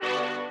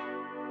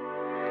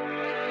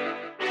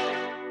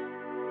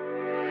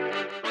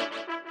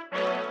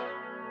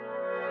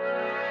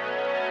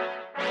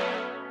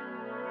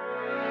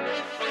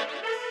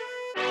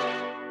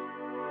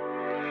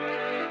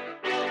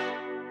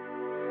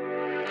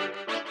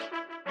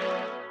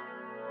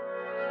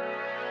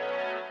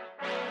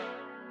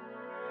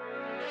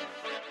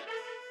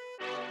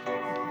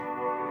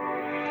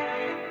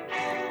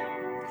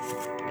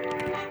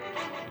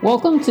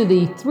Welcome to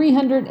the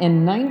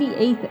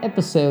 398th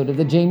episode of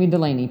the Jamie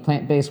Delaney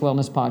Plant-Based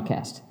Wellness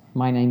Podcast.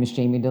 My name is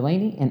Jamie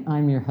Delaney, and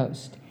I'm your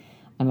host.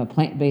 I'm a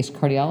plant-based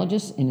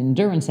cardiologist and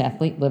endurance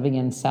athlete living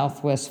in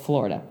Southwest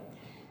Florida.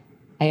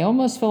 I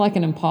almost feel like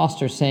an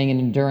imposter saying an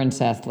endurance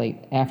athlete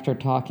after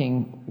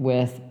talking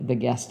with the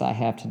guest I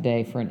have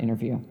today for an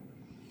interview.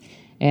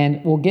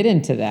 And we'll get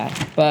into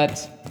that,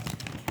 but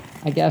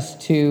I guess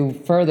to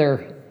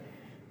further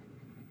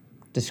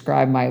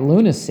describe my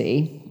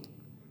lunacy,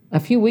 a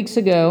few weeks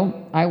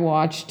ago, I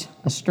watched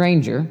a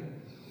stranger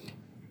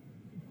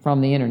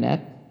from the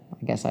internet, I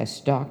guess I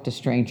stalked a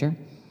stranger,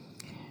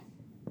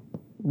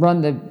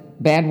 run the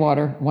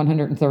Badwater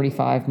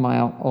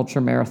 135-mile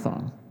ultra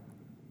marathon.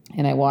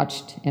 And I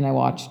watched. And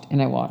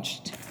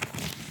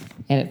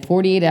at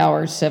 48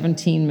 hours,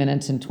 17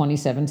 minutes, and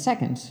 27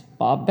 seconds,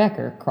 Bob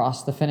Becker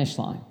crossed the finish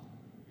line.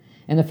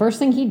 And the first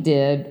thing he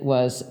did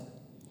was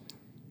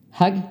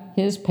hug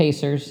his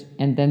pacers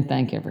and then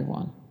thank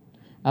everyone.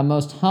 A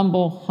most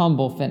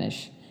humble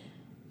finish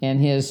in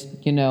his,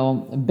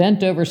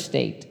 bent over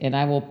state. And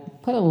I will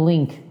put a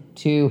link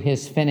to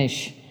his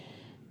finish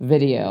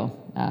video,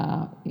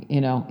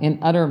 in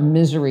utter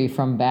misery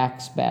from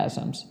back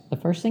spasms. The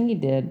first thing he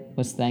did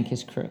was thank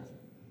his crew.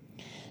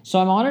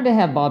 So I'm honored to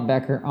have Bob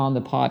Becker on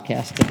the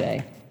podcast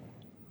today.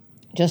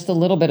 Just a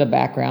little bit of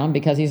background,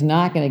 because he's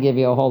not going to give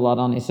you a whole lot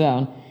on his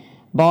own.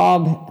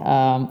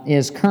 Bob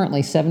is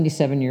currently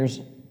 77 years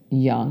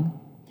young.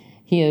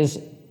 He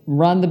has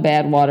run the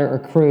Badwater or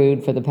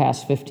crude for the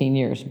past 15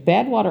 years.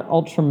 Badwater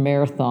Ultra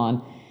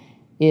Marathon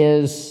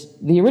is,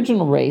 the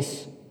original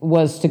race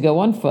was to go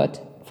on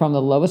foot from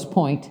the lowest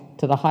point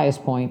to the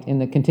highest point in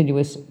the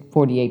contiguous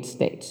 48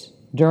 states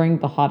during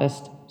the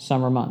hottest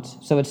summer months.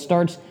 So it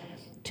starts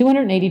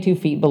 282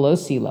 feet below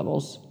sea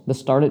levels, the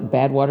start at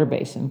Badwater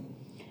Basin,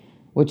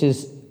 which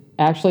is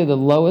actually the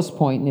lowest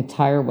point in the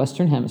entire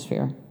Western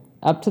Hemisphere,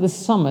 up to the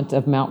summit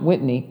of Mount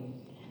Whitney,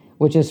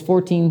 which is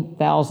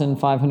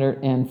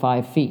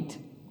 14,505 feet.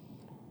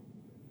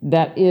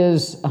 That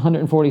is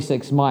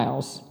 146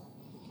 miles.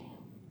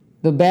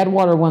 The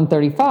Badwater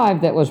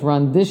 135 that was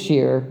run this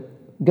year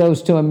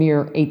goes to a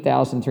mere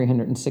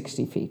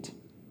 8,360 feet.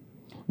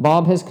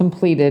 Bob has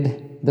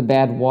completed the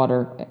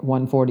Badwater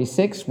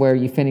 146, where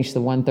you finish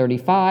the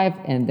 135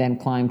 and then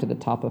climb to the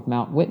top of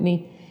Mount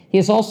Whitney. He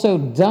has also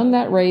done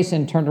that race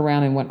and turned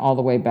around and went all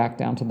the way back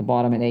down to the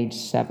bottom at age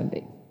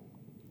 70.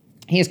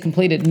 He has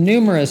completed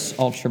numerous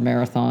ultra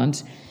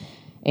marathons,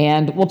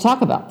 and we'll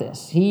talk about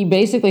this. He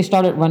basically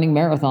started running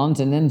marathons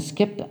and then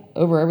skipped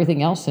over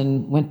everything else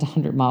and went to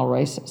 100-mile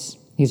races.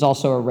 He's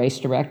also a race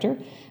director,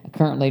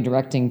 currently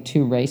directing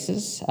 2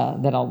 races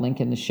that I'll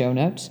link in the show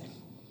notes.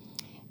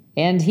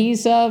 And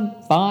he's a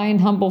fine,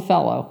 humble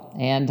fellow.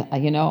 And,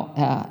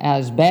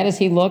 as bad as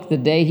he looked the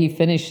day he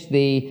finished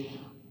the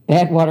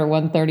Badwater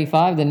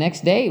 135, the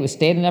next day he was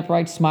standing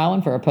upright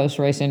smiling for a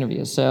post-race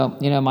interview. So,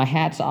 my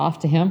hat's off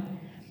to him.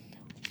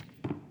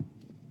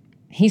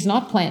 He's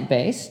not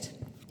plant-based.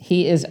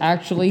 He is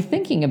actually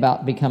thinking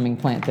about becoming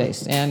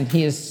plant-based, and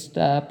he is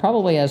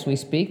probably, as we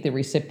speak, the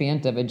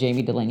recipient of a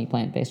Jamie Delaney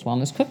Plant-Based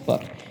Wellness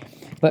Cookbook.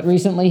 But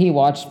recently he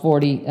watched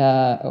 40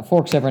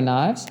 Forks Over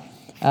Knives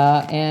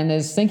and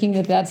is thinking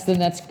that that's the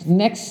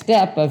next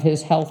step of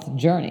his health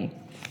journey.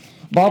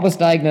 Bob was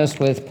diagnosed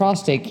with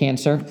prostate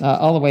cancer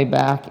all the way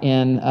back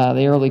in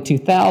the early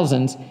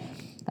 2000s.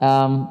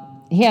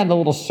 He had a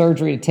little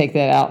surgery to take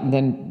that out and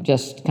then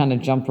just kind of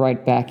jumped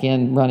right back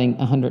in running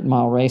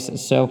 100-mile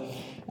races. So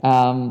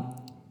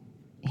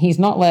he's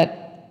not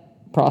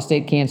let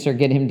prostate cancer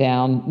get him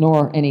down,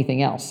 nor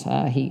anything else.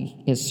 He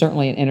is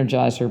certainly an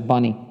Energizer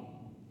bunny.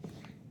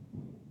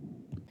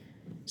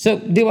 So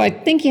do I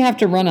think you have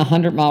to run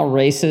 100-mile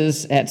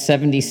races at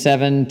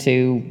 77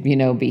 to,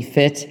 be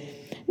fit?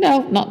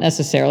 No, not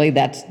necessarily.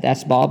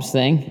 That's Bob's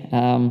thing.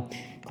 Of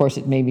course,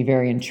 it made me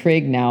very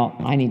intrigued. Now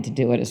I need to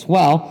do it as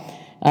well.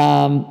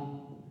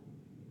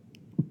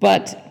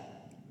 But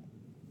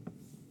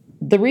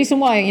the reason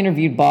why I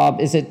interviewed Bob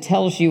is it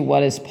tells you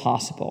what is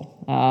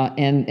possible,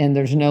 and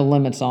there's no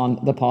limits on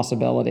the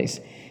possibilities.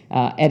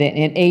 And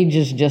age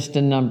is just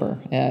a number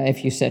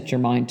if you set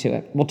your mind to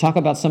it. We'll talk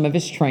about some of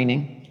his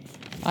training.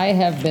 I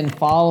have been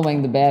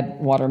following the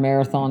Badwater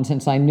Marathon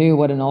since I knew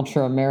what an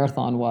ultra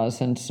marathon was,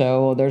 and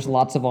so there's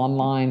lots of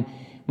online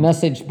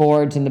message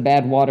boards, and the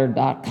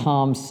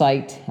badwater.com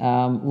site,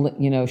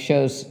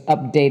 shows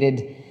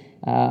updated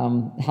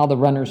how the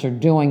runners are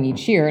doing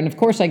each year. And of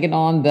course, I get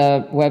on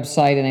the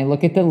website and I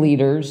look at the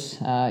leaders.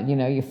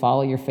 You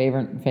follow your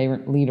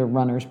favorite leader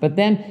runners. But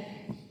then,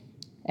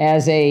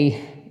 as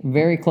a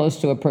very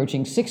close to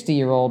approaching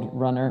 60-year-old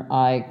runner,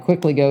 I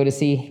quickly go to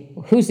see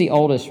who's the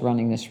oldest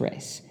running this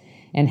race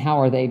and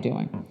how are they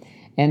doing.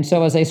 And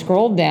so as I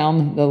scrolled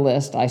down the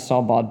list, I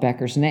saw Bob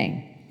Becker's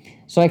name.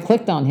 So I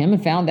clicked on him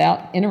and found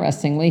out,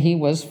 interestingly, he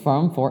was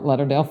from Fort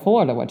Lauderdale,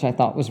 Florida, which I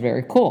thought was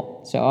very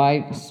cool. So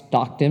I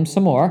stalked him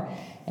some more.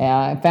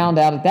 I found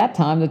out at that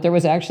time that there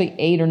was actually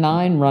 8 or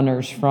 9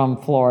 runners from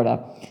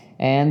Florida.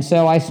 And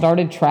so I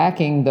started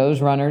tracking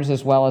those runners,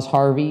 as well as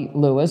Harvey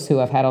Lewis, who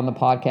I've had on the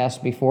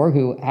podcast before,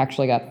 who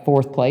actually got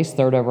fourth place,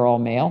 third overall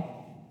male,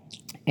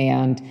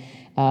 and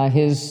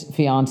his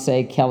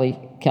fiance,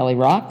 Kelly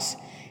Rocks.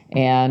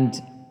 And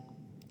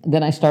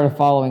then I started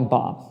following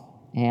Bob.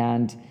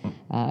 And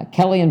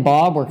Kelly and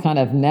Bob were kind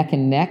of neck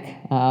and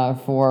neck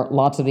for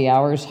lots of the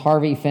hours.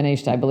 Harvey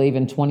finished, I believe,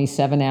 in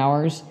 27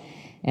 hours.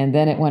 And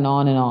then it went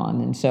on and on.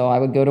 And so I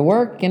would go to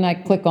work and I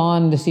click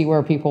on to see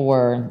where people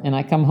were. And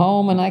I come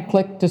home and I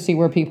click to see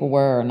where people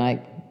were. And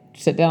I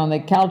sit down on the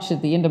couch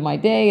at the end of my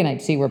day and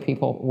I'd see where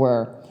people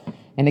were.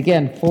 And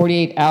again,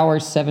 48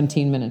 hours,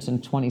 17 minutes,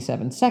 and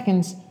 27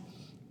 seconds,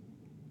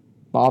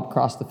 Bob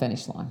crossed the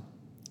finish line.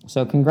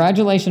 So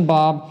congratulations,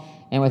 Bob.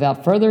 And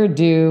without further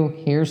ado,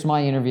 here's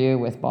my interview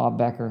with Bob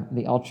Becker,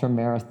 the ultra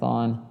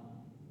marathon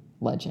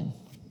legend.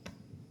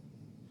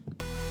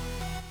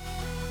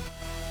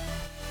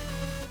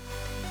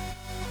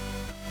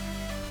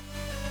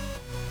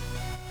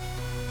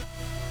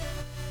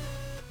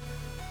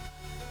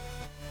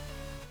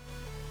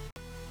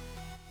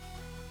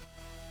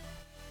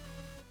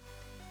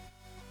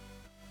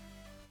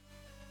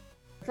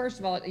 First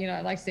of all,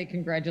 I'd like to say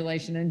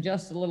congratulations and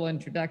just a little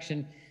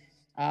introduction.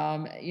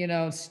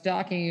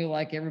 Stalking you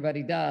like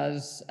everybody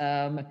does.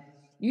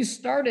 You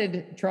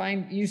started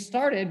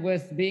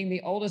with being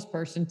the oldest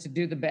person to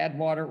do the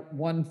Badwater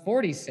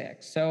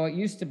 146. So it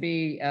used to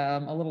be a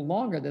little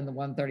longer than the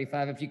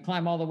 135 if you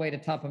climb all the way to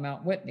top of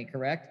Mount Whitney,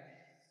 correct?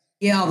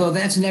 Yeah, although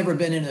that's never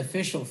been an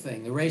official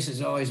thing. The race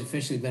has always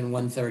officially been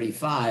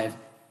 135,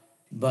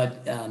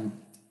 but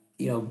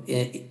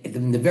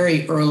in the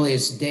very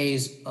earliest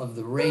days of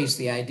the race,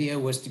 the idea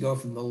was to go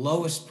from the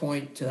lowest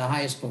point to the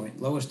highest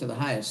point, lowest to the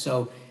highest.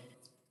 So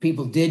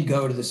people did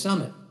go to the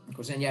summit. Of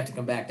course, then you have to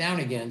come back down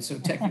again. So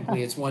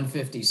technically it's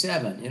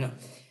 157,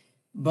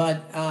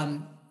 But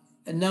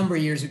a number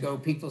of years ago,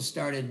 people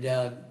started,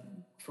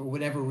 for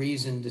whatever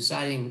reason,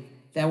 deciding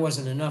that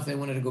wasn't enough. They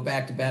wanted to go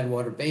back to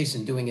Badwater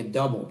Basin, doing a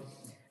double.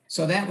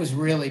 So that was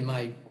really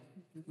my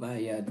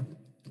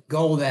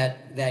goal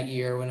that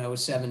year when I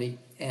was 70.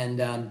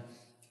 And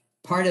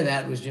part of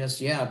that was just,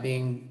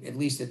 being, at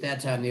least at that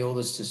time, the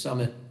oldest to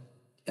summit,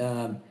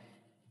 to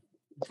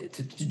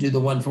do the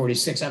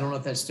 146. I don't know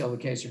if that's still the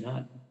case or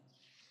not.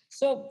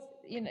 So,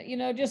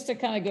 just to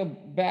kind of go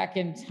back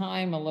in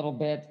time a little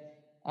bit.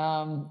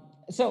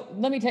 So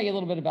let me tell you a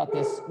little bit about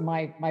this,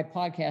 my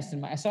podcast.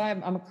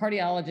 I'm a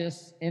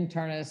cardiologist,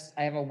 internist.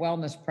 I have a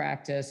wellness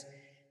practice.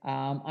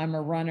 I'm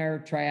a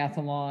runner,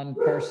 triathlon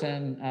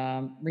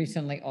person,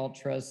 recently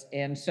ultras.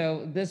 And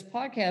so this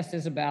podcast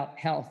is about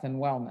health and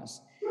wellness.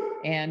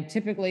 And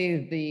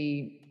typically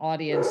the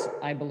audience,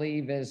 I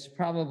believe, is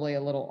probably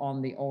a little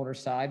on the older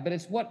side, but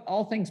it's what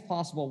all things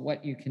possible,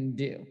 what you can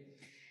do.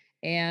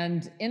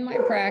 And in my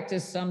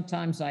practice,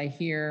 sometimes I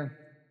hear,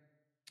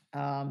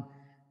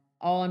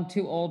 I'm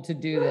too old to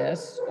do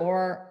this.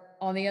 Or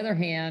on the other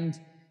hand,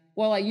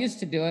 well, I used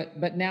to do it,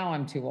 but now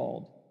I'm too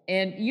old.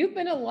 And you've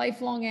been a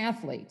lifelong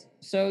athlete.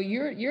 So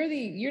you're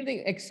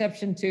the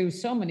exception to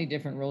so many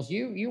different rules.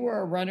 You were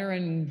a runner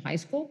in high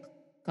school,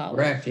 college?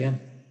 Correct, yeah.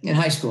 In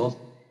high school.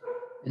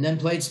 And then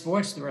played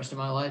sports the rest of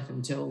my life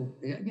until,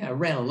 I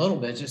ran a little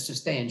bit just to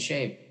stay in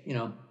shape,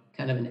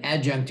 kind of an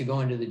adjunct to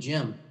going to the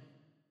gym.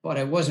 But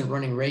I wasn't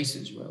running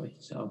races really.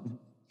 So,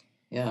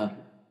 yeah.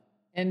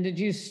 And did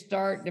you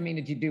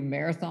do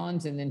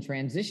marathons and then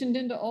transitioned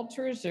into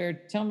ultras, or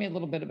tell me a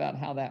little bit about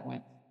how that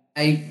went?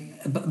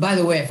 By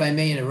the way, if I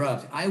may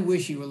interrupt, I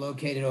wish you were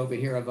located over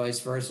here or vice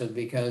versa,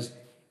 because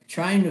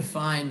trying to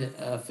find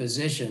a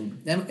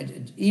physician,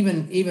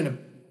 even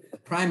a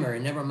primary,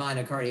 never mind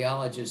a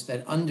cardiologist,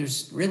 that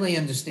really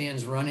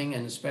understands running,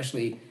 and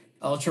especially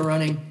ultra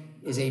running,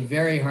 is a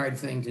very hard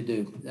thing to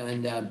do.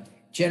 And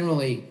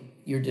generally,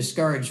 you're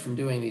discouraged from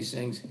doing these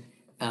things,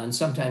 and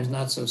sometimes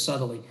not so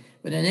subtly.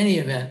 But in any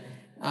event,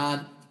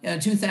 in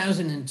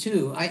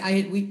 2002,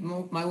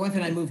 my wife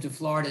and I moved to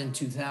Florida in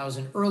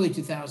early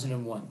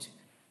 2001.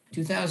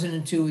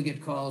 2002, we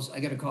get calls. I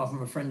get a call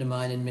from a friend of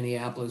mine in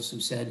Minneapolis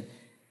who said,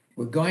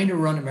 "We're going to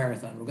run a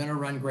marathon. We're going to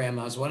run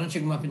Grandma's. Why don't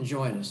you come up and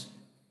join us?"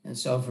 And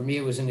so for me,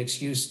 it was an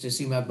excuse to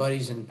see my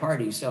buddies and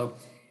party. So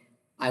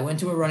I went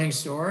to a running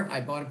store.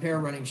 I bought a pair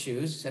of running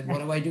shoes, said, "What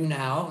do I do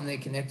now?" And they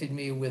connected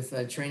me with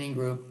a training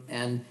group.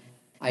 And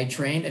I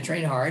trained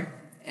hard.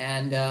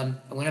 And I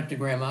went up to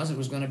Grandma's. It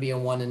was going to be a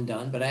one and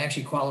done, but I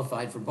actually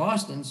qualified for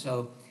Boston.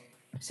 So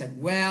I said,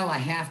 well, I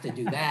have to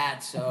do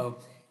that. So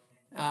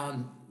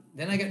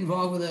then I got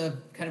involved with a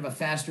kind of a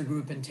faster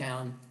group in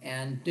town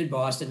and did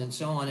Boston and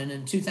so on. And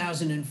in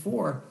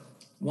 2004,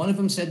 one of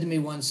them said to me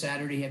one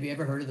Saturday, "Have you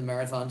ever heard of the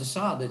Marathon des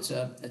Sables?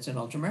 It's an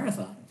ultra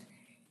marathon."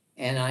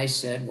 And I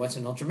said, "What's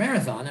an ultra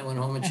marathon?" I went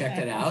home and checked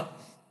it out,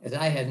 as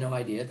I had no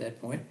idea at that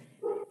point.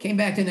 Came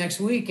back the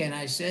next week and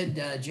I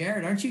said,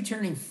 "Jared, aren't you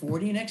turning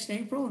 40 next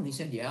April?" And he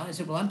said, "Yeah." I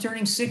said, "Well, I'm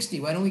turning 60.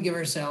 Why don't we give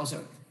ourselves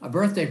a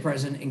birthday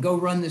present and go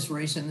run this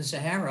race in the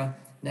Sahara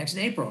next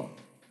April?"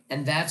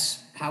 And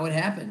that's how it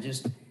happened,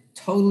 just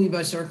totally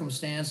by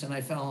circumstance. And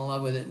I fell in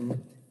love with it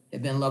and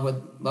have been in love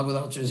with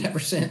ultras ever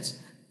since.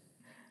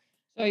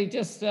 So you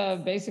just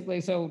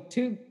basically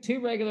two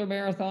regular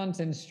marathons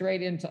and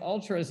straight into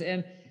ultras.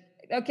 And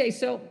okay,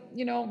 so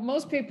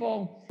most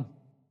people,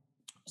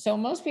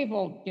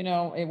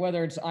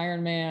 whether it's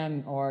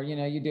Ironman or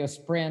you do a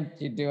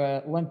sprint, you do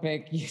a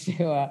Olympic, you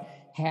do a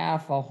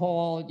half, a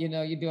whole,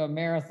 you do a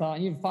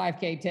marathon, you do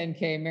 5K,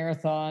 10K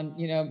marathon,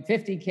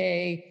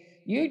 50K.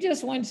 You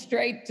just went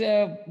straight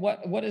to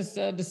what is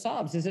the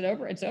Sobs? Is it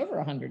over? It's over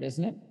 100,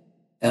 isn't it?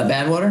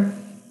 Badwater?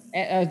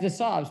 The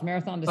Sobs,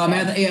 Marathon des Oh,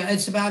 Sables. man, yeah,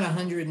 it's about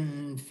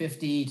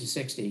 150 to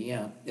 60.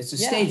 Yeah, it's a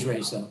stage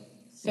race though.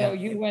 So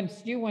you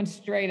went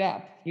straight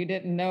up. You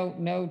didn't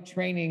no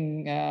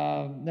training,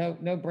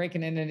 no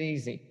breaking in it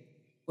easy.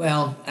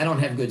 Well, I don't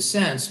have good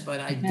sense, but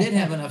I did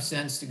have enough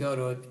sense to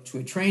go to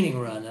a training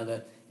run.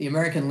 Now, the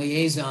American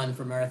liaison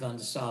for Marathon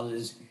des Sables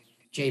is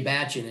Jay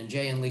Batchen, and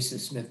Jay and Lisa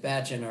Smith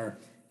Batchen are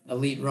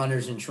elite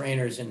runners and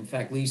trainers. And in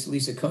fact,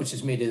 Lisa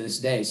coaches me to this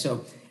day.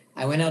 So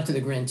I went out to the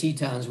Grand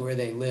Tetons where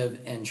they live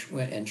and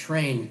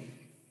trained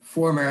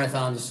for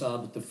Marathon des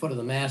Sables at the foot of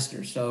the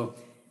Masters. So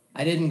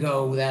I didn't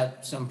go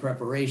without some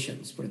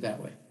preparations, put it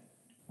that way.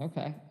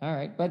 Okay, all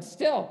right, but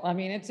still, I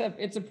mean, it's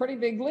a pretty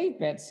big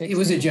leap at 60. It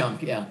was a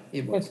jump, yeah.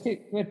 It was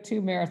with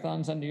two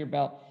marathons under your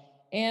belt,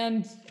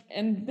 and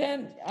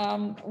then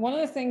one of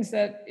the things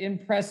that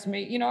impressed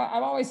me,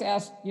 I've always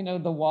asked,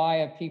 the why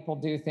of people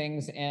do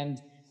things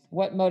and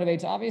what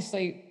motivates.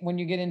 Obviously, when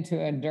you get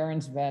into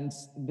endurance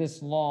events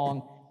this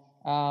long,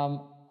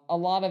 a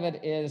lot of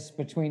it is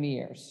between the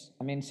ears.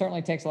 I mean, it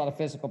certainly takes a lot of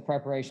physical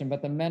preparation,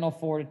 but the mental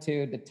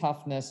fortitude, the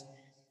toughness.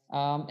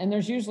 And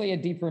there's usually a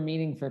deeper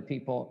meaning for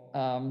people.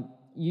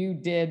 You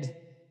did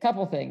a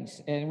couple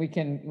things, and we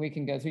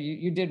can go through.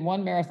 You did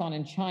one marathon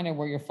in China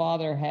where your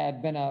father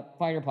had been a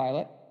fighter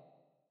pilot.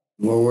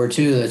 World War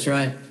II, that's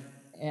right.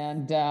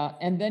 And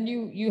then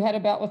you had a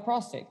bout with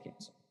prostate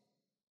cancer.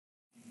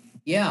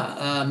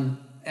 Yeah,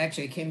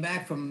 actually, I came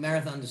back from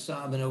Marathon des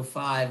Sables in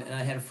 2005, and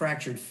I had a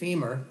fractured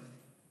femur.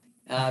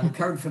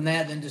 Recovered from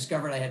that, then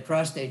discovered I had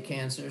prostate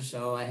cancer,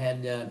 so I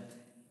had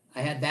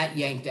that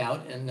yanked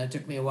out, and it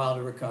took me a while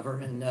to recover.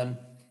 And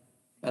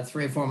about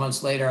 3 or 4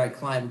 months later, I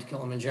climbed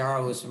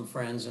Kilimanjaro with some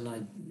friends, and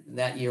I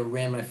that year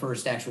ran my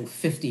first actual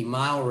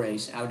 50-mile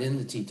race out in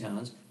the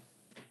Tetons,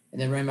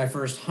 and then ran my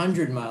first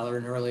 100-miler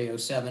in early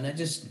 2007. I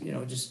just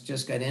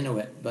got into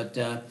it. But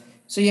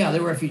so yeah,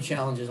 there were a few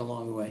challenges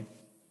along the way.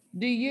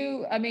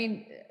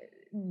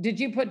 Did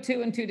you put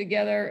two and two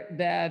together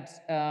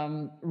that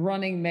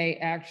running may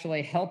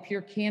actually help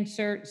your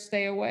cancer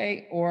stay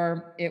away,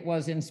 or it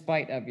was in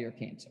spite of your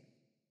cancer?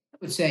 I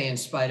would say in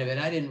spite of it.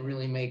 I didn't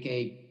really make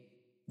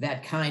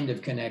that kind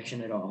of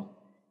connection at all.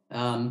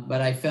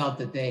 But I felt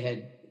that they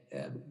had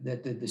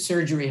that the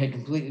surgery had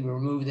completely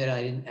removed it.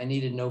 I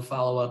needed no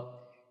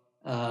follow-up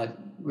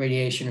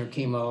radiation or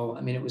chemo.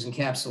 I mean, it was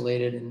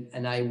encapsulated,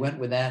 and I went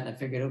with that, and I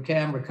figured, okay,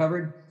 I'm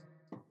recovered.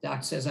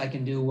 Doc says I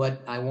can do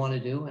what I want to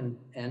do,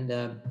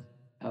 and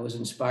I was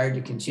inspired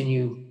to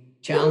continue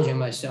challenging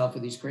myself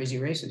with these crazy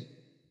races.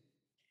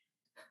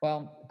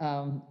 Well,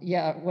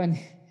 when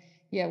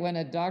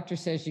a doctor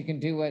says you can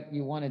do what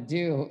you want to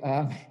do,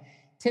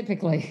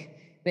 typically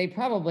they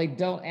probably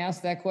don't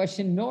ask that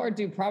question, nor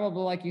do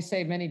probably, like you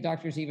say, many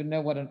doctors even know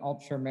what an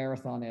ultra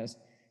marathon is.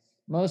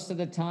 Most of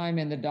the time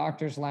in the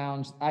doctor's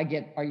lounge,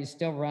 are you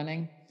still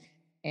running?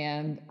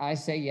 And I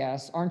say,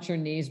 yes. Aren't your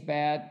knees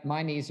bad?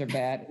 My knees are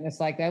bad. And it's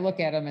like, I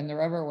look at them and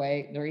they're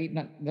overweight. They're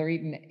eating,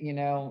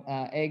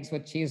 eggs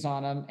with cheese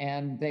on them,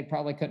 and they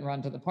probably couldn't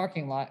run to the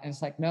parking lot. And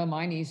it's like, no,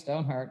 my knees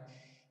don't hurt.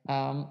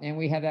 And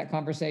we have that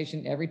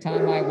conversation every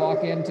time I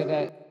walk into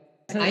the.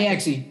 I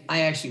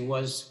actually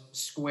was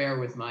square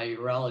with my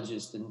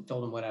urologist and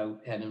told him what I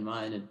had in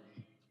mind. And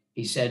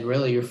he said,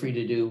 really, you're free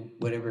to do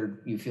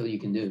whatever you feel you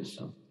can do.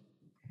 So.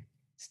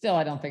 Still,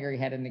 I don't figure he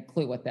had any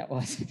clue what that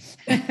was.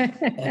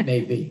 That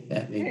may be.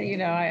 I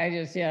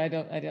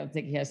don't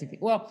think he has any.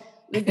 Well,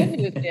 the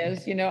good news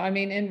is,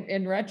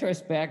 in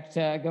retrospect,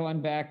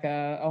 going back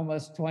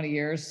almost 20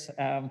 years,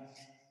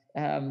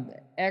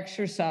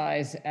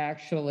 exercise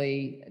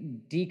actually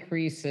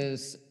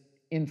decreases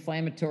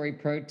inflammatory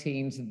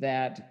proteins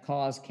that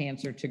cause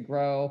cancer to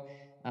grow.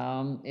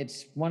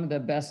 It's one of the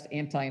best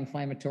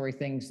anti-inflammatory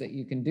things that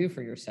you can do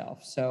for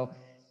yourself. So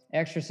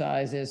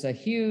exercise is a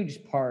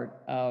huge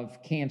part of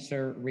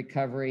cancer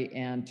recovery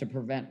and to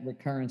prevent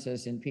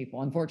recurrences in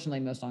people. Unfortunately,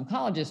 most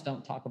oncologists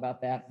don't talk about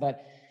that,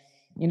 but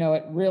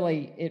it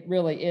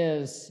really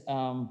is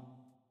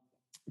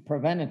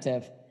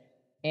preventative.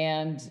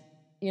 And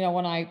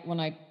when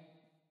I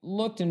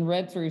looked and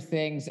read through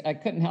things, I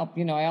couldn't help.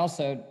 I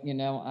also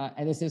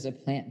this is a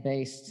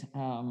plant-based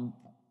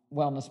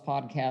wellness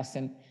podcast,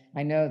 and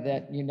I know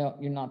that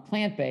you're not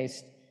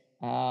plant-based,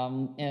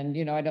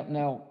 and I don't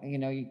know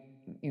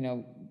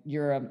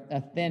you're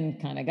a thin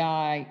kind of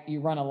guy, you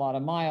run a lot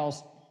of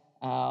miles.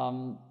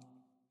 I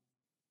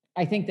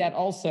think that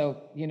also,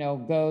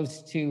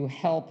 goes to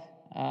help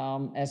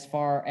as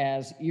far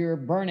as you're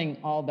burning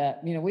all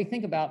that. We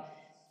think about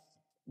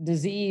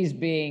disease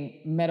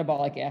being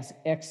metabolic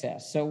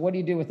excess. So what do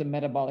you do with the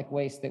metabolic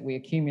waste that we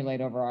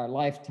accumulate over our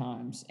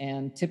lifetimes?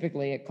 And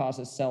typically it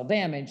causes cell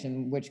damage,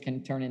 and which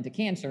can turn into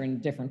cancer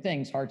and different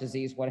things, heart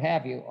disease, what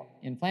have you,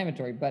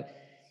 inflammatory. But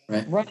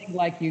Right. running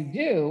like you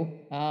do,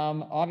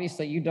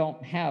 obviously you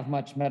don't have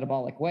much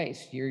metabolic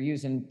waste. You're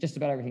using just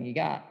about everything you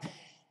got.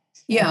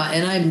 Yeah,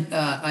 and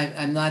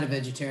I'm not a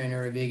vegetarian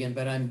or a vegan,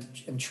 but I'm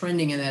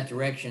trending in that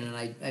direction, and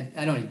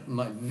I don't eat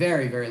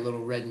very very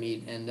little red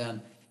meat,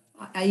 and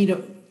I eat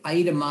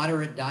a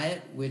moderate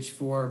diet, which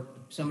for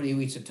somebody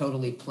who eats a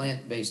totally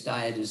plant-based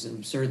diet is an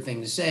absurd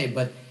thing to say,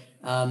 but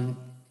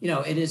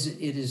it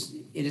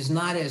is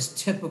not as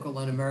typical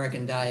an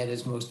American diet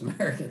as most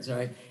Americans,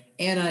 right?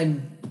 And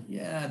I'm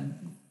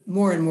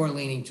more and more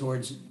leaning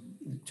towards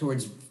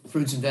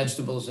fruits and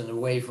vegetables and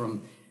away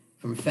from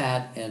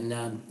fat and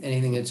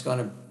anything that's going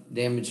to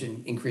damage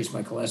and increase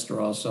my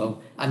cholesterol.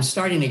 So I'm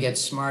starting to get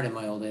smart in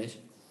my old age.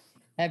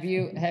 Have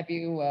you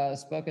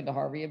spoken to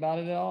Harvey about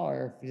it at all,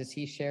 or has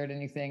he shared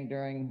anything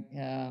during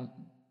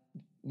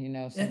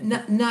some?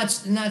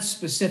 Not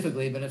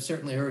specifically, but I've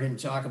certainly heard him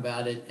talk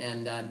about it,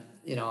 and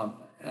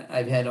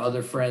I've had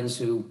other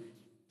friends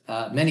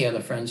many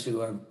other friends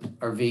who are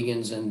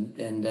vegans, and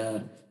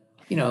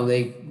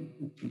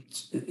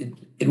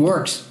it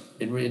works.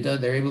 It really does.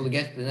 They're able to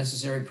get the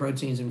necessary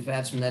proteins and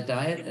fats from that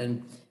diet,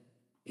 and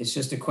it's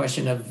just a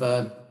question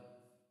of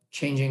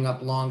changing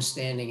up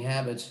long-standing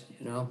habits.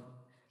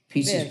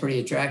 Pizza is pretty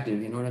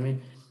attractive. You know what I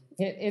mean?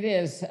 It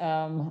is.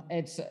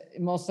 It's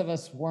most of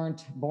us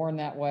weren't born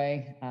that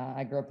way.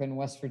 I grew up in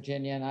West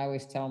Virginia, and I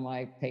always tell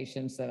my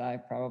patients that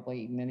I've probably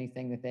eaten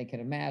anything that they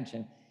could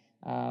imagine.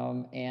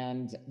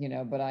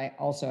 But I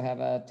also have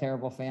a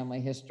terrible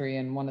family history,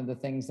 and one of the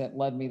things that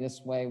led me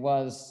this way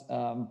was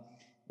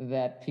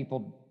that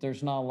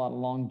there's not a lot of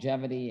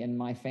longevity in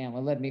my family.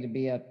 It led me to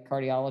be a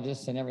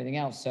cardiologist and everything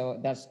else. So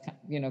that's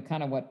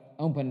kind of what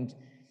opened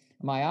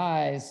my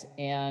eyes.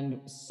 And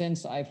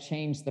since I've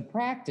changed the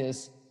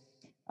practice,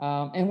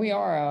 and we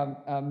are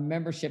a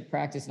membership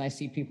practice, and I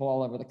see people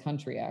all over the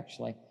country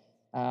actually,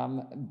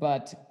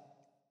 but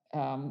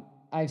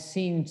I've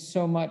seen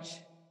so much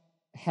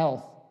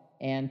health,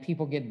 and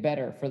people get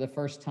better for the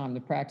first time.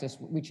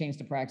 We changed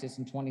the practice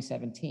in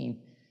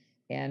 2017.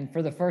 And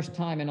for the first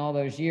time in all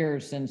those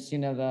years since,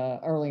 the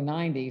early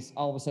 90s,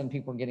 all of a sudden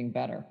people are getting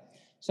better.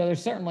 So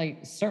there's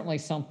certainly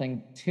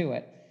something to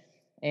it.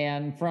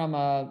 And from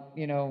a,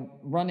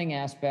 running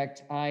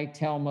aspect, I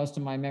tell most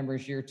of my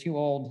members, you're too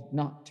old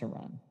not to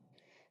run.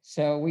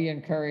 So we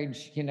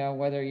encourage,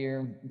 whether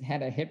you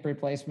had a hip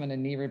replacement, a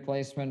knee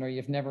replacement, or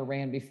you've never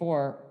ran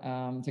before,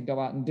 to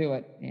go out and do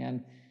it.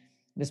 And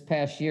this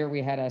past year,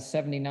 we had a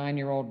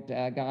 79-year-old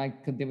guy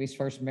could do his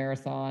first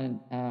marathon,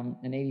 an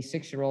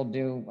 86-year-old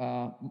do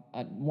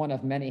one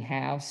of many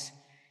halves.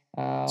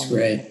 That's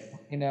great.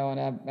 And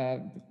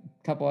a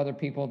couple other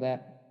people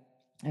that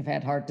have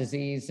had heart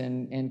disease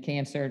and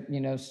cancer,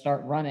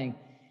 start running.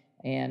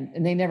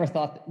 And they never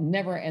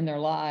in their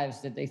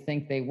lives did they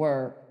think they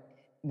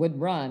would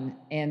run,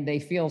 and they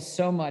feel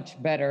so much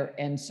better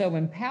and so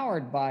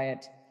empowered by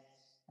it.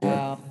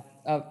 Yeah.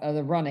 Of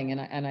the running,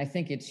 and I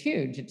think it's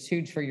huge. It's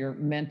huge for your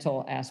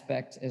mental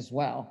aspect as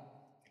well.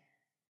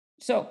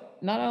 So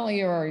not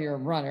only are you a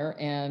runner,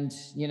 and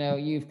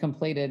you've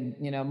completed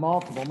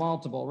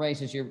multiple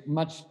races. You're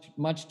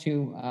much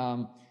too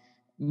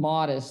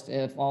modest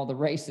of all the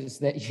races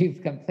that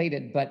you've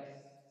completed,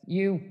 but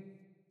you're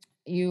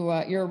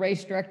a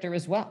race director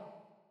as well.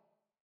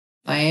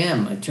 I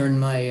am. I turned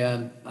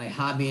my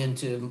hobby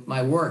into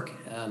my work.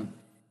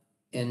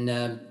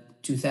 In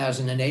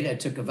 2008, I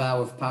took a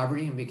vow of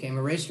poverty and became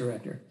a race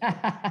director.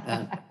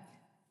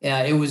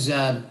 Yeah, it was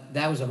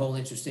that was a whole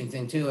interesting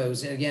thing too. It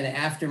was again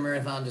after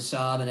Marathon des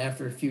Sables and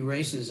after a few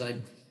races, I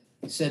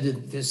said to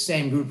this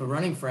same group of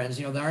running friends,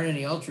 there aren't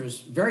any ultras,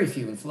 very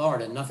few in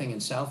Florida, nothing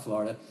in South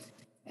Florida,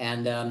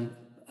 and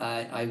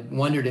I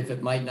wondered if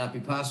it might not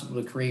be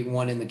possible to create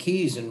one in the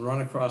Keys and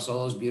run across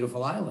all those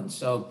beautiful islands.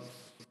 So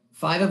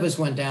 5 of us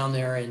went down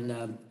there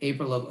in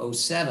April of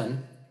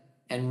 2007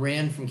 and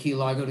ran from Key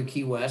Largo to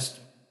Key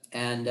West.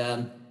 And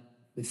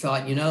we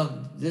thought,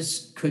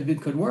 this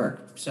could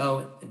work.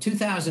 So in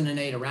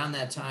 2008, around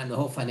that time, the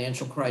whole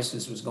financial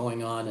crisis was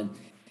going on, and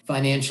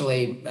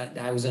financially,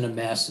 I was in a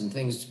mess, and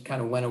things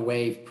kind of went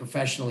away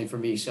professionally for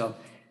me. So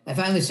I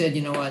finally said,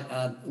 you know what,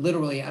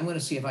 literally, I'm going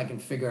to see if I can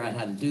figure out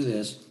how to do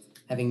this,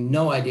 having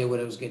no idea what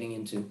I was getting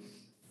into.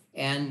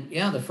 And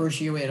yeah, the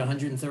first year we had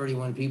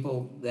 131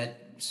 people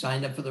that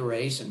signed up for the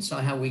race, and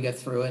somehow we got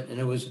through it, and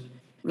it was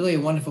really a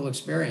wonderful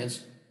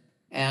experience.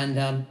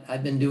 And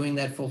I've been doing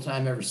that full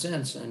time ever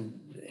since, and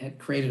had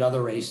created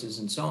other races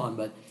and so on.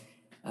 But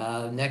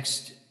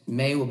next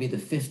May will be the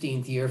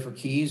 15th year for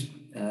Keys.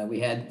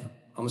 We had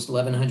almost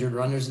 1,100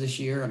 runners this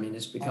year. I mean,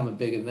 it's become a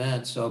big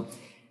event. So,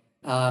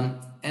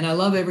 and I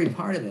love every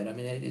part of it. I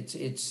mean,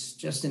 it's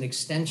just an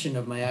extension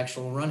of my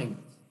actual running.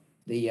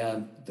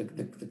 The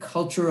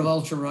culture of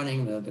ultra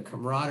running, the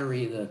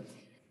camaraderie, the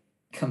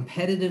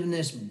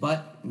competitiveness,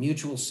 but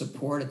mutual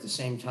support at the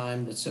same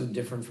time. That's so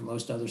different from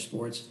most other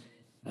sports.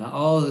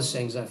 All of those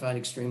things I find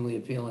extremely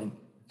appealing.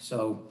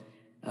 So,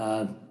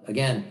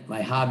 again,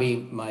 my hobby,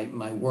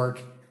 my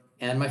work,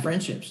 and my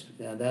friendships.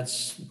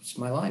 It's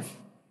my life.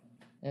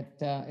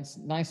 It's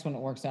nice when it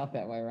works out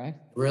that way, right?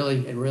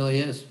 Really, it really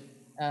is.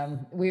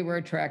 We were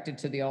attracted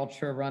to the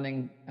ultra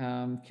running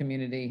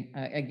community.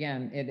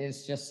 Again, it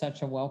is just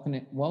such a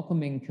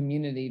welcoming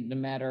community, no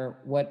matter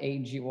what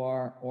age you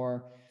are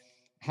or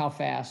how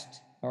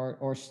fast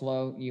or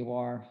slow you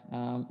are.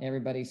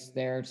 Everybody's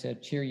there to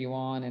cheer you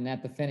on and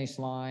at the finish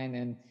line.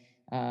 And,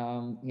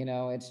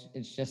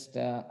 it's just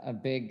a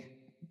big,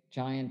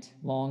 giant,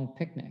 long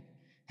picnic.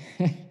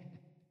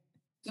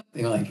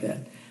 Something like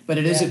that. But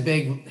it is Yeah. a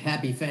big,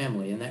 happy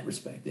family in that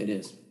respect. It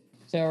is.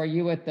 So are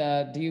you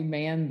do you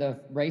man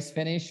the race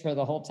finish for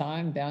the whole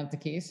time down at the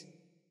Keys?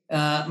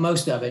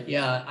 Most of it,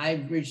 yeah.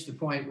 I've reached the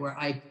point where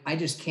I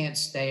just can't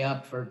stay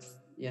up for,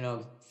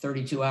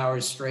 32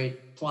 hours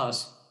straight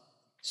plus.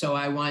 So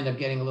I wind up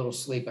getting a little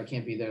sleep. I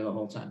can't be there the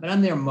whole time, but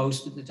I'm there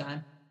most of the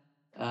time.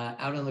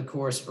 Out on the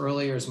course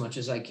earlier as much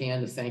as I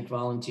can to thank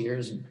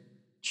volunteers and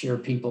cheer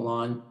people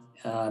on.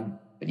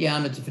 But yeah,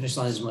 I'm at the finish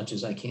line as much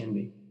as I can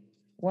be.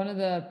 One of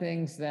the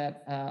things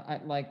that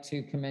I'd like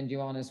to commend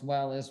you on as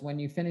well is when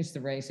you finish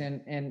the race,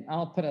 and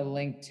I'll put a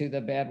link to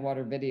the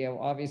Badwater video.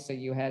 Obviously,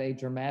 you had a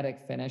dramatic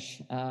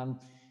finish,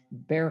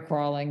 bear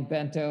crawling,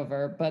 bent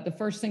over. But the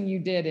first thing you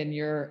did in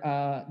your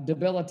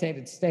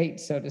debilitated state,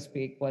 so to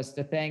speak, was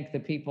to thank the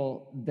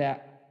people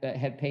that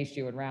had paced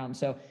you around.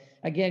 So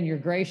again, your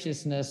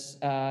graciousness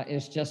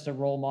is just a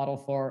role model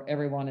for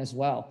everyone as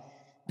well.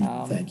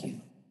 Thank you.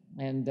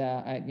 And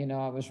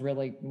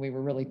we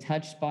were really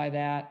touched by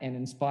that and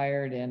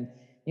inspired. And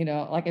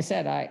like I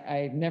said,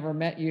 I never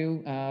met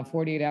you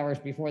 48 hours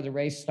before the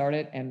race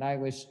started, and I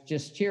was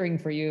just cheering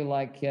for you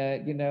like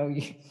I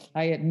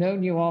had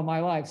known you all my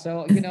life.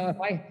 So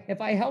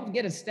if I helped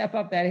get a step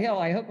up that hill,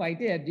 I hope I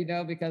did,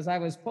 because I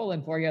was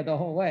pulling for you the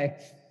whole way.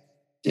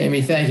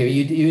 Jamie, thank you.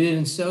 You did,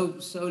 and so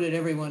did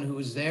everyone who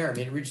was there. I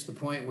mean, it reached the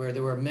point where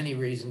there were many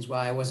reasons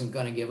why I wasn't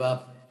going to give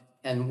up,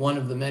 and one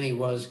of the many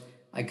was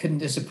I couldn't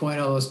disappoint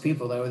all those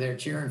people that were there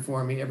cheering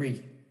for me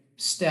every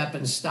step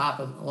and stop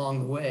along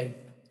the way.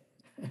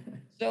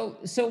 So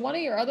one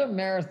of your other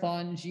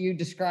marathons, you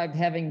described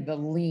having the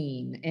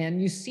lean,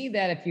 and you see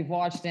that if you've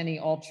watched any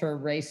ultra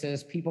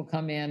races, people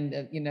come in,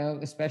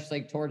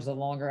 especially towards the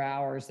longer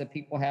hours, that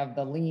people have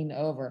the lean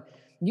over.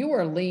 You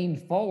were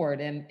leaned forward,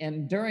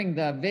 and during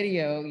the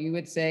video, you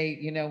would say,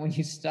 when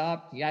you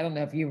stopped, I don't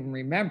know if you even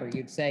remember,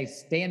 you'd say,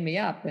 "Stand me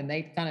up," and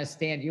they kind of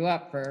stand you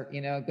up for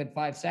a good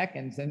 5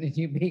 seconds, and then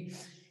you'd be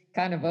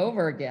kind of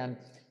over again.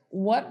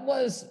 What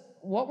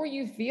were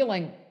you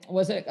feeling?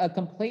 Was it a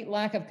complete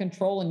lack of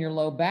control in your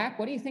low back?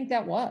 What do you think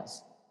that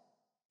was?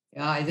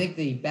 I think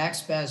the back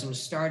spasm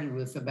started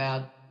with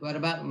about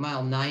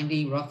mile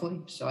 90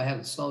 roughly. So I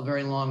have still a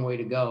very long way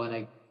to go, and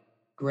I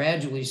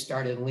gradually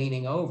started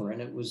leaning over, and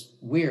it was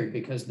weird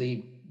because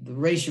the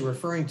race you're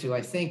referring to,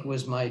 I think,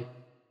 was my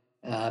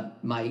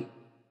my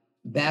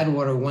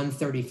Badwater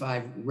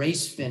 135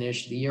 race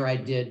finish the year I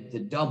did the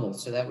double.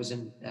 So that was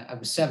I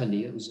was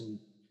 70. It was in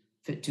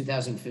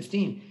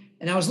 2015,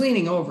 and I was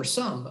leaning over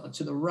some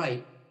to the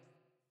right,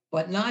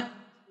 but not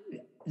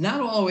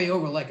all the way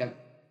over like a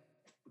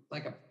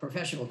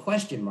professional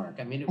question mark.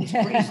 I mean, it was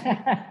crazy.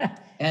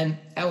 And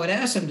I would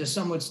ask them to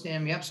somewhat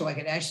stand me up so I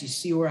could actually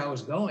see where I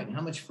was going,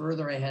 how much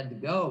further I had to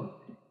go.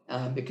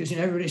 Because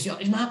everybody's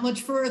yelling, "It's not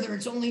much further,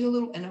 it's only a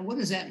little." And what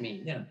does that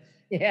mean?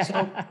 Yeah.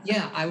 So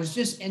yeah, I was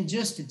just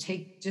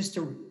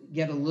to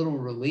get a little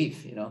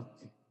relief,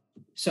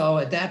 So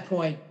at that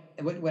point,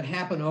 what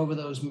happened over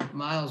those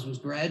miles was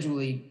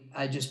gradually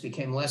I just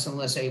became less and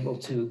less able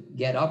to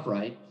get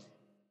upright.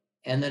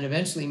 And then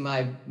eventually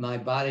my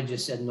body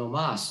just said no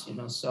mas,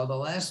 So the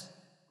last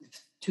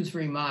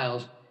 2-3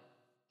 miles,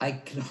 I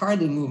could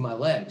hardly move my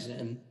legs,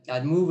 and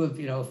I'd move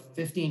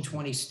 15,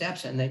 20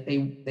 steps, and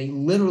they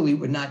literally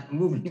would not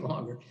move any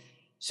longer.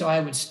 So I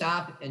would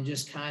stop and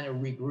just kind of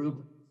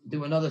regroup,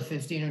 do another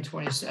 15 or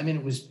 20. I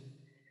mean,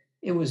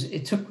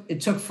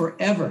 it took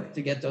forever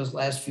to get those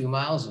last few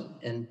miles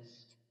in.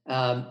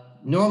 And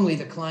normally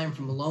the climb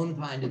from Lone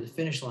Pine to the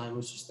finish line,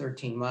 which is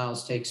 13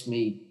 miles, takes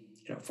me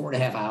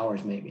 4.5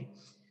 hours maybe.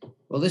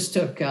 Well, this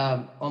took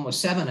almost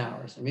 7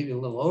 hours, or maybe a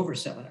little over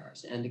 7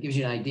 hours. And it gives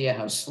you an idea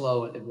how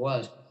slow it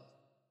was.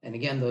 And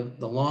again,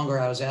 the longer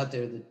I was out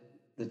there,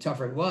 the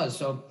tougher it was.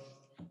 So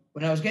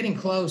when I was getting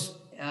close,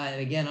 and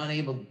again,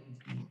 unable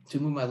to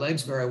move my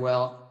legs very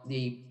well,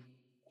 the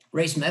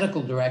race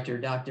medical director,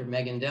 Dr.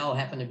 Megan Dell,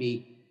 happened to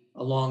be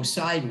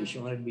alongside me. She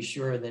wanted to be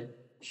sure that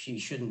she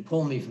shouldn't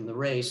pull me from the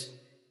race,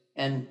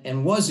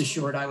 and was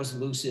assured I was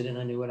lucid and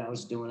I knew what I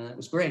was doing, and that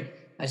was great.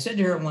 I said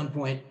to her at one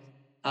point,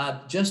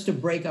 just to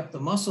break up the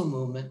muscle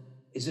movement,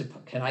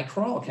 can I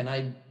crawl? Can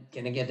I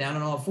get down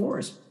on all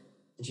fours?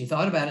 And she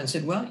thought about it and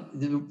said, well,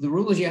 the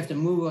rule is you have to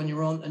move on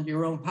your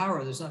own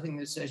power. There's nothing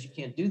that says you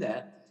can't do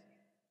that.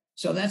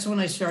 So that's when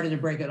I started to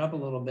break it up a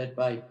little bit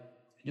by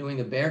doing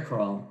a bear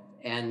crawl.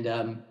 And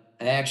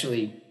I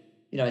actually,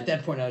 at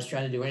that point, I was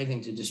trying to do anything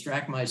to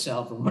distract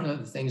myself. And one of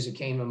the things that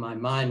came to my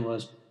mind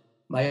was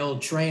my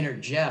old trainer,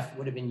 Jeff,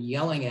 would have been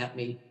yelling at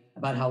me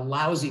about how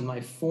lousy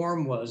my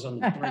form was during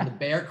the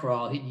bear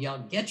crawl. He'd yell,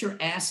 "Get your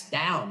ass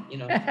down,"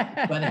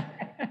 But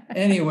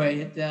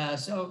anyway,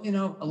 so,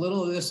 a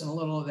little of this and a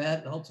little of that,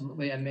 and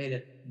ultimately I made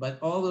it. But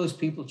all those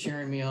people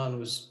cheering me on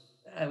was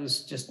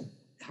just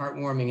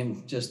heartwarming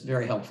and just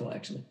very helpful,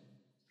 actually.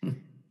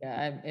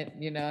 Yeah,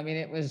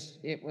 it was,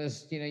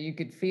 you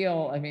could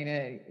feel,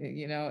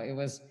 it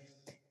was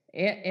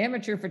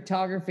amateur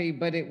photography,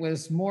 but it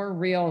was more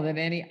real than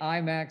any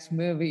IMAX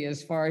movie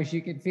as far as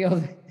you could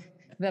feel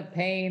the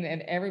pain,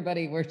 and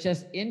everybody was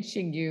just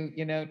inching you,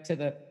 to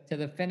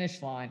the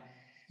finish line.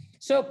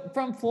 So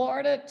from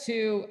Florida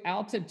to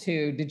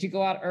altitude, did you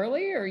go out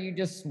early or you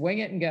just wing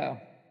it and go?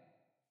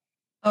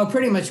 Oh,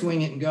 pretty much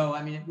wing it and go.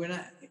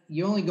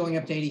 You're only going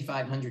up to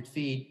 8,500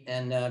 feet,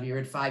 and you're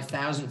at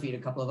 5,000 feet a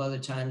couple of other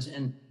times.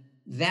 And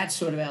that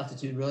sort of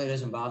altitude really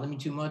doesn't bother me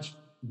too much.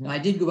 Mm-hmm. I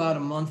did go out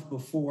a month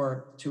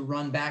before to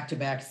run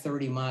back-to-back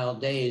 30-mile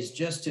days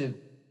just to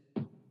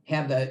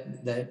have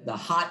the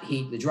hot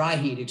heat, the dry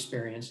heat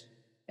experience.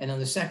 And on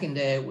the second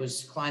day, it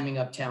was climbing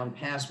up Town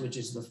Pass, which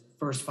is the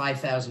first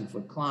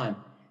 5,000-foot climb,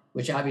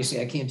 which obviously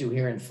I can't do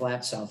here in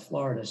flat South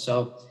Florida.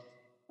 So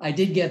I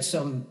did get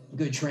some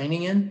good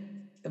training in,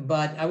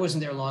 but I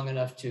wasn't there long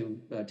enough to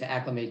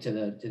acclimate to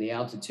the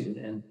altitude.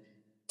 And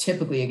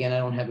typically, again, I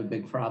don't have a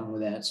big problem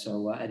with that,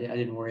 so I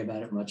didn't worry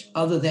about it much,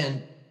 other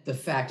than the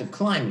fact of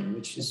climbing,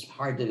 which is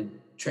hard to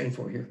train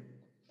for here.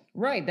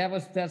 Right.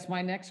 That's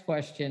my next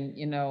question.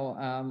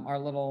 Our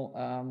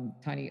little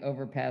tiny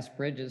overpass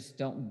bridges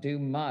don't do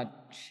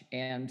much,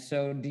 and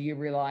so do you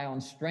rely on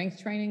strength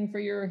training for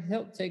your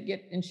hill to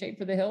get in shape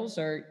for the hills,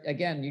 or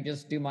again, you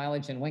just do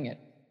mileage and wing it?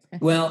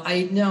 Well,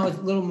 I know it's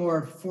a little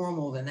more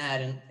formal than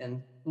that,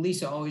 and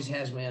Lisa always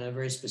has me on a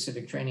very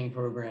specific training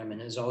program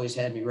and has always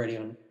had me ready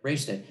on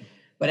race day.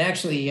 But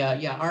actually,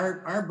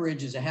 our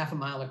bridge is a half a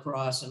mile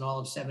across and all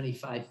of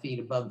 75 feet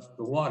above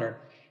the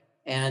water.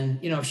 And,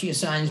 if she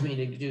assigns me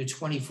to do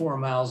 24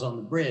 miles on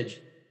the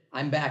bridge,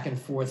 I'm back and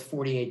forth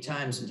 48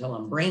 times until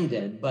I'm brain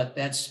dead, but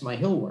that's my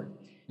hill work.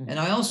 Mm-hmm. And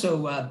I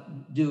also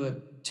do a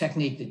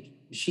technique that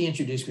she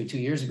introduced me 2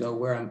 years ago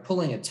where I'm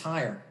pulling a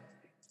tire.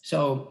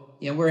 So,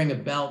 wearing a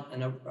belt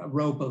and a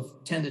rope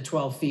of 10 to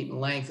 12 feet in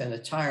length and a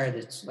tire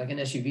that's like an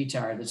SUV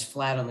tire that's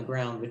flat on the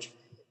ground, which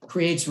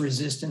creates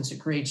resistance, it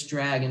creates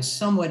drag, and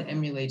somewhat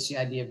emulates the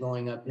idea of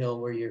going uphill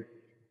where you're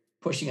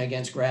pushing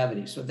against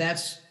gravity. So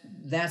that's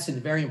a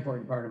very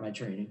important part of my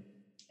training.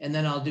 And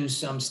then I'll do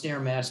some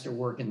Stairmaster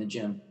work in the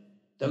gym.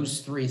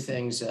 Those three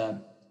things, and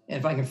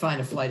if I can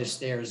find a flight of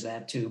stairs,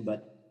 that too,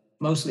 but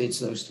mostly it's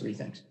those three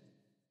things.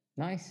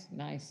 Nice.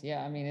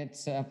 Yeah,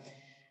 it's...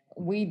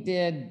 we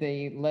did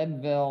the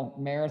Leadville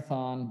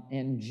Marathon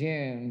in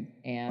June,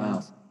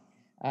 and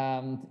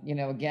wow.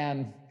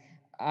 Again,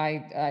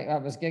 I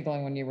was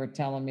giggling when you were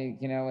telling me,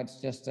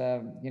 it's just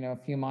a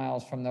few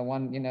miles from the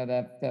one,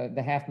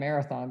 the half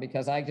marathon,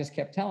 because I just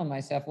kept telling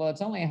myself, well,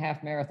 it's only a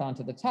half marathon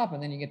to the top,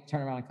 and then you get to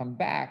turn around and come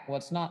back. Well,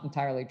 it's not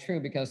entirely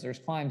true, because there's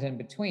climbs in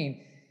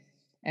between.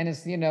 And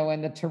it's,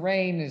 and the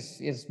terrain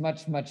is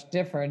much, much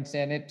different.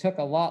 And it took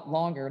a lot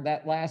longer.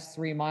 That last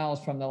 3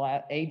 miles from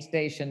the aid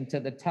station to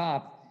the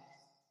top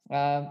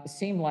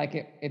seemed like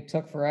it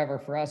took forever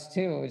for us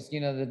too. It was,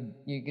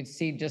 you could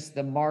see just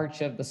the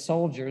march of the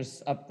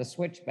soldiers up the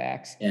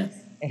switchbacks. Yeah.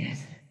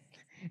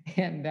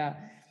 And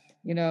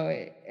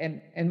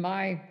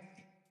my,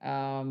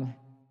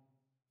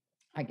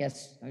 I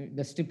guess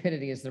the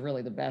stupidity is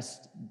really the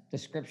best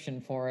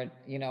description for it.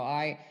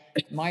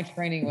 My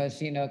training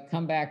was,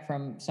 come back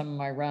from some of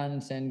my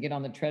runs and get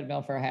on the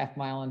treadmill for a half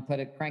mile and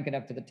crank it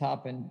up to the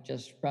top and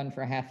just run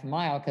for a half a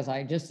mile. Cause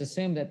I just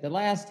assumed that the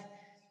last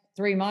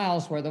 3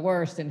 miles were the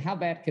worst, and how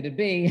bad could it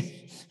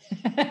be?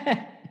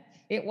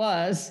 It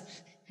was.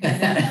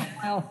 And that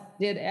mile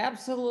did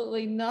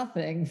absolutely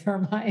nothing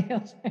for my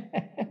health.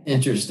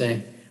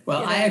 Interesting.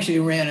 Well, I actually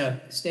ran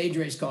a stage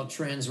race called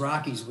Trans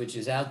Rockies, which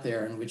is out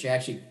there and which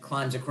actually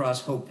climbs across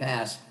Hope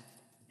Pass,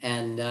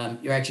 and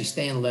you actually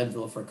stay in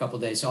Leadville for a couple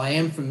of days. So I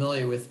am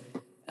familiar with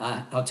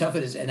how tough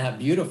it is and how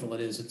beautiful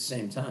it is at the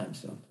same time.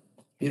 So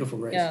beautiful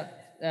race. Yeah.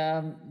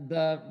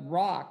 The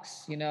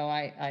rocks,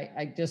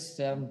 I just,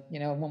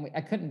 when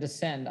I couldn't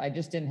descend, I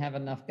just didn't have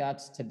enough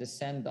guts to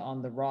descend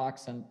on the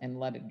rocks and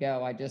let it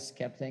go. I just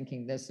kept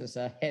thinking this is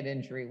a head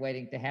injury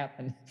waiting to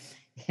happen.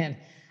 And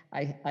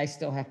I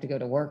still have to go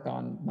to work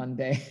on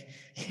Monday,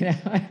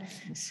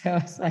 so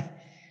it's like,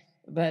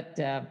 but,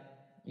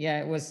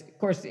 it was, of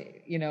course,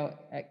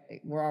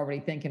 we're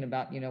already thinking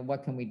about,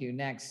 what can we do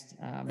next?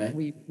 Right.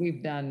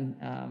 We've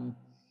done,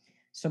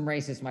 some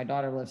races. My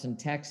daughter lives in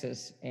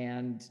Texas,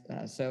 and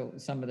so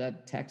some of the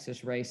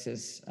Texas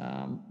races,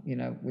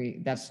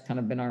 that's kind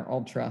of been our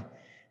ultra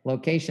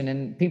location,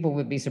 and people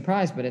would be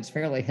surprised, but it's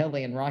fairly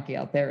hilly and rocky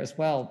out there as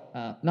well.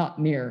 Not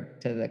near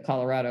to the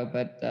Colorado,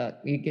 but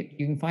you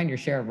can find your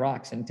share of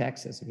rocks in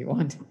Texas if you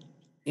want.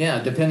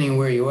 Yeah, depending on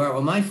where you are.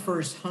 Well, my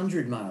first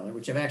 100-miler,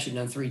 which I've actually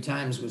done 3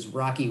 times, was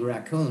Rocky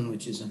Raccoon,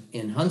 which is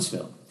in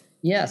Huntsville.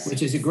 Yes.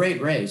 Which is a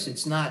great race.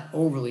 It's not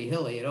overly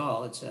hilly at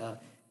all.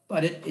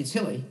 But it's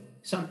hilly.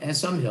 has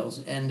some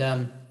hills,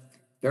 and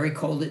very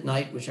cold at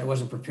night, which I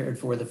wasn't prepared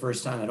for the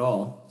first time at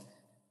all.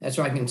 That's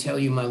where I can tell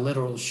you my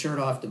literal shirt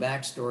off the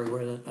back story,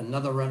 where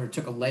another runner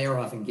took a layer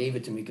off and gave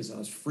it to me because I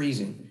was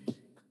freezing.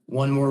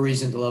 One more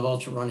reason to love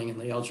ultra running in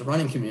the ultra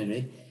running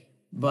community.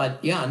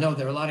 But yeah, no,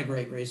 there are a lot of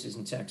great races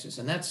in Texas,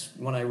 and that's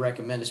one I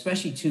recommend,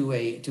 especially to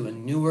a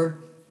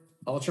newer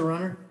ultra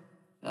runner,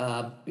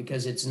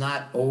 because it's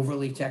not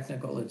overly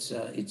technical. It's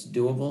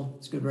doable.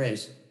 It's a good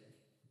race.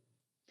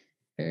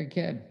 Very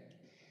good.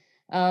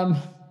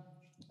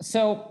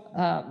 So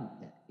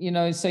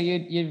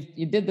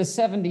you did the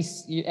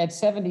 70 at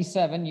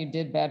 77. You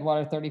did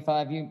Badwater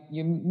 35.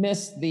 You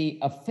missed the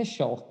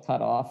official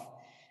cutoff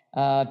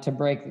to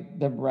break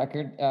the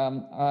record.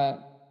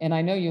 And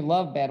I know you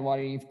love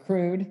Badwater. You've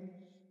crewed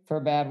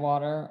for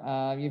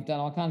Badwater. You've done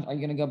all kinds. Are you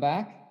going to go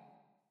back?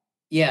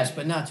 Yes,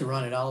 but not to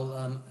run it.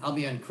 I'll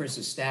be on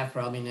Chris's staff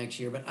probably next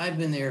year. But I've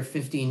been there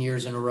 15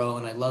 years in a row,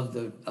 and I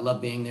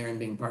love being there and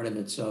being part of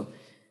it. So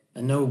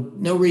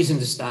no reason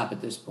to stop at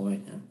this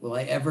point. Will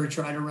I ever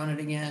try to run it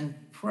again?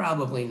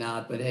 Probably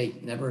not. But hey,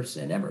 never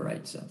say never,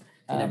 right? So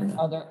you never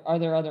know. Are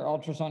there other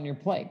ultras on your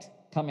plate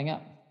coming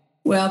up?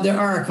 Well, there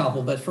are a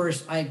couple, but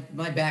first,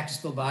 my back is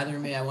still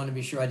bothering me. I want to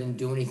be sure I didn't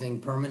do anything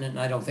permanent, and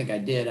I don't think I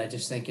did. I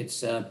just think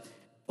it's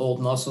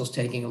old muscles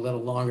taking a little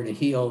longer to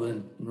heal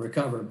and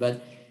recover.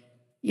 But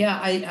yeah,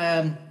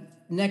 I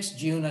next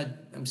June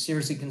I'm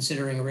seriously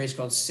considering a race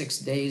called 6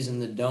 Days in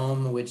the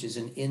Dome, which is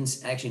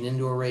actually an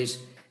indoor race.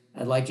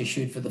 I'd like to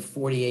shoot for the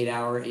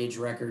 48-hour age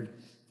record.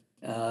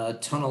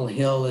 Tunnel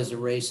Hill is a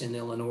race in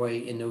Illinois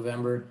in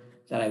November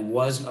that I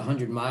was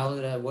 100 miles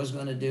that I was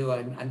going to do.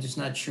 I'm just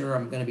not sure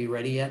I'm going to be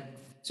ready yet.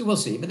 So we'll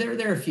see. But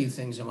there are a few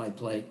things on my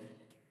plate.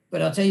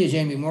 But I'll tell you,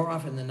 Jamie, more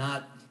often than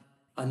not,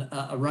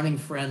 a running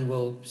friend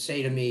will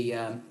say to me,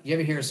 you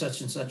ever hear of such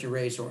and such a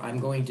race, or I'm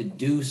going to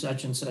do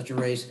such and such a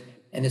race?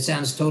 And it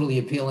sounds totally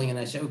appealing. And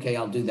I say, okay,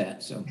 I'll do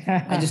that. So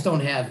I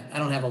don't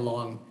have a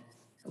long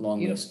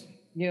list.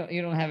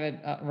 You don't have it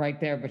right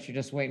there, but you're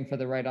just waiting for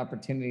the right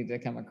opportunity to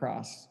come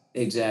across.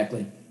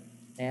 Exactly.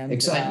 And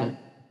excitement.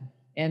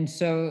 And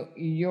so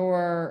you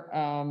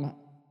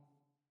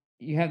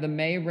have the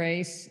May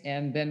race,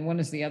 and then when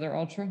is the other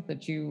ultra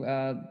that you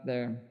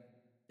there?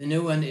 The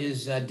new one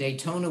is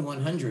Daytona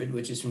 100,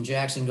 which is from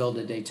Jacksonville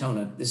to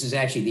Daytona. This is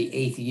actually the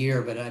 8th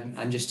year, but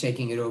I'm just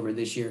taking it over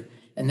this year,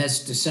 and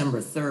that's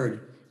December 3rd.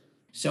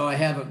 So I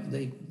have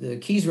the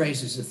Keys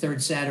race is the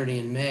 3rd Saturday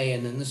in May,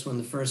 and then this one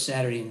the 1st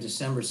Saturday in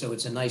December. So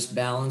it's a nice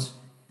balance.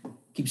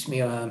 Keeps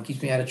me out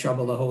of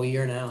trouble the whole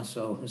year now.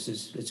 So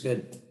it's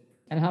good.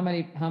 And how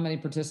many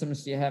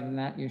participants do you have in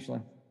that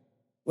usually?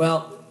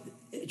 Well,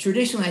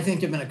 traditionally, I think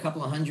there've been a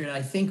couple of hundred.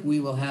 I think we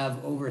will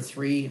have over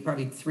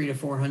probably 300 to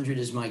 400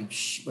 is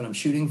what I'm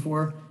shooting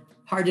for.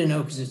 Hard to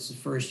know because it's the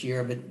first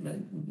year, but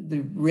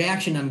the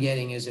reaction I'm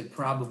getting is it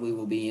probably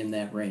will be in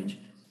that range.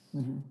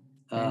 Mm-hmm.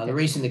 The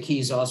race in the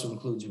Keys also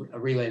includes a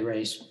relay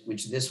race,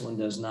 which this one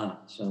does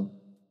not. So,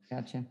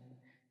 gotcha.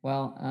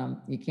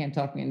 Well, you can't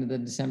talk me into the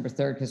December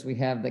 3rd because we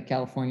have the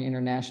California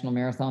International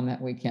Marathon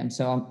that weekend.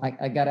 So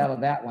I got out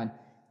of that one.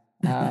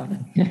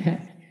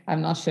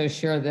 I'm not so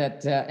sure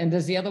that, and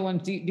does the other one,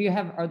 do you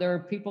have, are there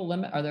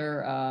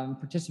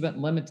participant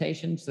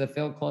limitations? The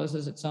field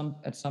closes at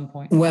some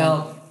point?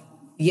 Well,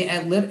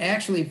 yeah,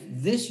 actually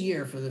this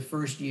year for the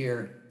first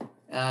year,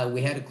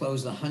 we had to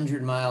close the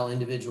 100-mile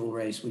individual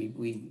race.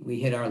 We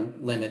hit our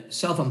limit,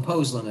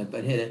 self-imposed limit,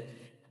 but hit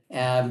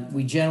it.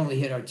 We generally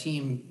hit our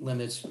team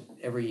limits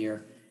every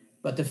year,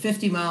 but the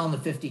 50-mile and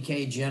the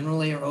 50K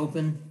generally are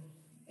open,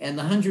 and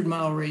the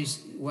 100-mile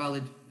race, while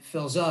it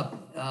fills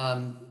up,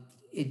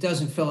 it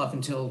doesn't fill up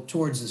until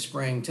towards the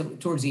spring,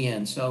 towards the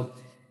end. So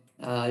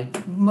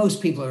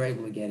most people are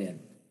able to get in.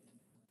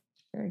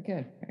 Very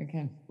good. Very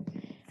good.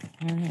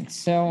 All right.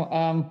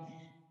 So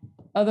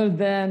other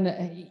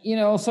than,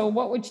 so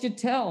what would you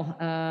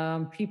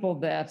tell people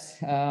that,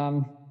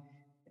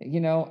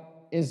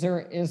 is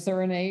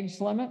there an age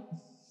limit?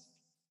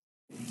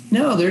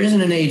 No, there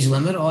isn't an age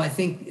limit. I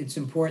think it's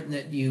important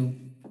that you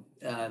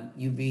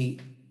be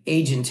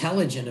age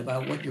intelligent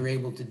about what you're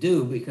able to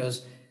do,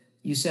 because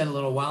you said a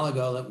little while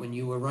ago that when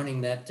you were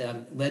running that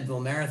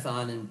Leadville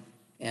Marathon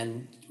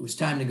and it was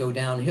time to go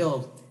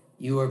downhill,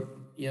 you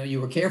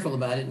were careful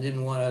about it and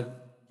didn't want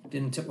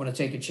to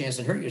take a chance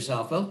and hurt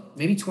yourself. Well,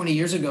 maybe 20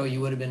 years ago you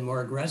would have been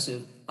more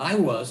aggressive. I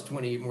was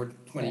 20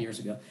 years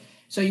ago.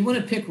 So you want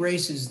to pick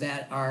races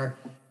that are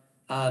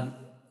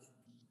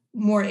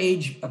more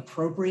age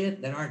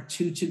appropriate, that aren't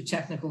too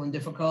technical and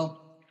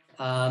difficult.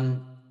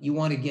 You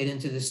want to get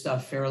into this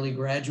stuff fairly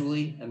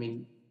gradually. I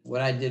mean,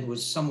 what I did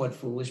was somewhat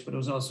foolish, but it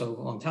was also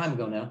a long time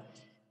ago now.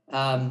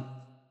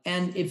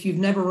 And if you've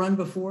never run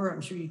before,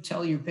 I'm sure you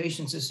tell your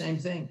patients the same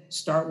thing.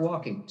 Start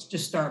walking,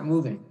 just start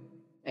moving,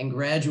 and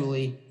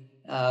gradually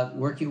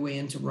work your way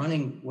into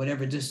running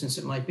whatever distance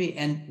it might be,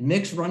 and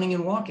mix running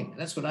and walking.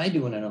 That's what I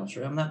do in an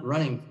ultra. I'm not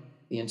running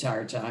the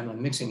entire time,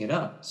 I'm mixing it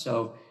up.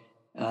 So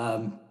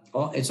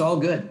it's all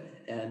good.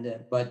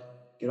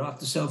 But get off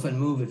the sofa and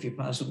move if you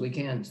possibly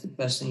can. It's the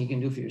best thing you can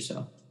do for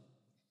yourself.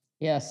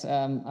 Yes,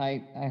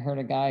 I heard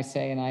a guy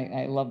say, and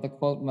I love the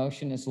quote,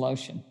 "Motion is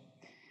lotion,"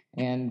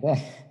 and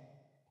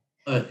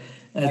Uh,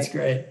 I that's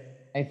great.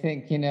 I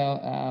think,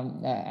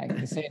 I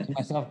can say it to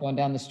myself going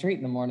down the street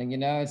in the morning,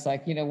 it's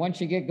like, once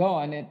you get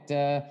going,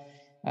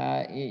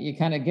 you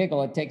kind of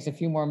giggle. It takes a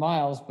few more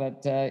miles,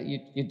 but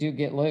you do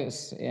get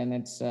loose, and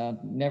it's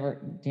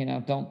never,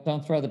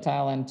 don't throw the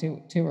towel in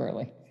too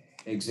early.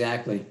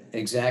 Exactly,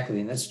 exactly.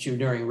 And that's true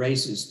during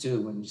races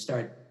too. When you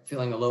start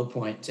feeling a low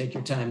point, take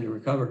your time to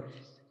recover.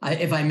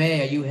 If I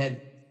may, you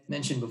had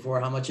mentioned before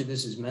how much of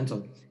this is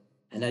mental.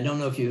 And I don't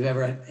know if you've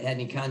ever had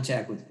any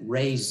contact with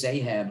Ray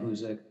Zahab,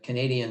 who's a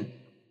Canadian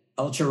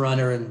ultra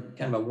runner and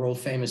kind of a world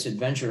famous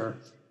adventurer.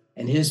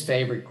 And his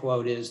favorite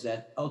quote is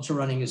that ultra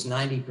running is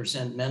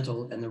 90%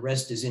 mental and the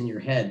rest is in your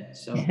head.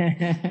 So,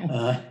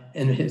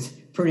 and it's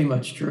pretty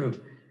much true.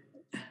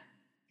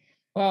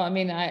 Well, I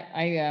mean,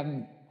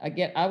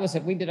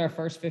 we did our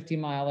first 50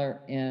 miler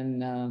in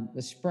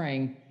the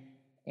spring,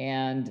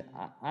 and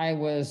I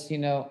was,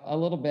 a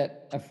little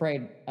bit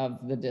afraid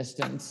of the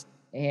distance.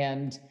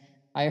 And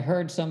I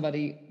heard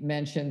somebody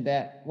mention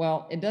that,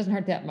 well, it doesn't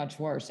hurt that much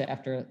worse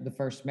after the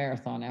first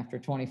marathon, after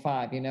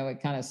 25,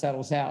 it kind of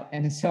settles out.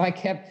 And so I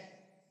kept,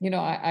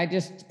 I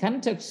just kind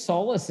of took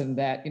solace in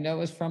that, it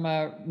was from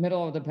a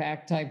middle of the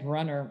pack type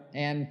runner.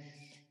 And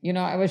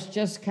I was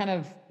just kind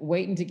of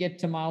waiting to get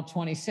to mile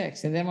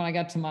 26. And then when I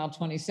got to mile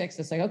 26,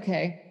 it's like,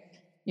 okay,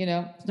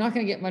 it's not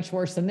going to get much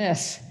worse than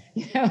this,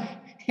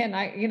 and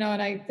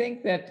I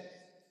think that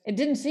it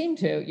didn't seem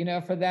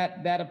to, for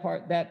that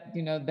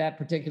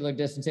particular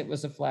distance. It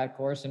was a flat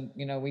course, and,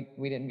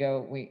 we didn't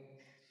go,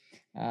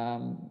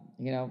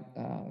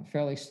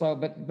 fairly slow,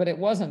 but it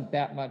wasn't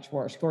that much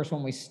worse. Of course,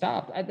 when we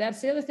stopped,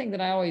 that's the other thing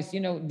that I always,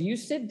 do you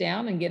sit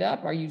down and get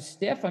up? Are you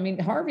stiff? I mean,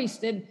 Harvey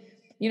stood.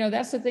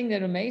 That's the thing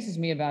that amazes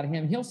me about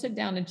him. He'll sit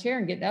down in a chair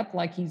and get up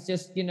like he's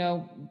just,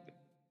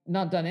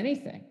 not done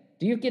anything.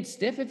 Do you get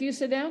stiff if you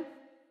sit down?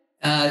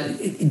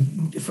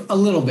 A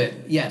little bit,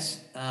 yes.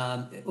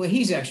 Well,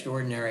 he's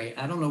extraordinary.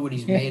 I don't know what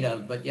he's made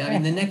of, but yeah, I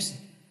mean,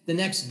 the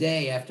next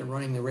day after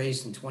running the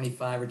race in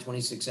 25 or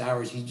 26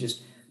 hours, he's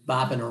just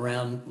bopping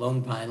around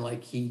Lone Pine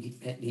like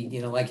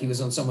like he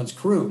was on someone's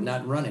crew,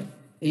 not running.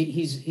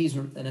 He's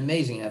an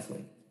amazing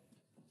athlete.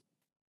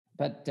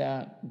 But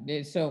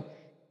so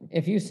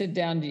if you sit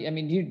down, I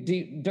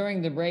mean,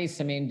 during the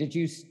race, I mean, did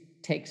you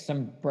take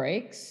some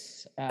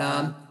breaks?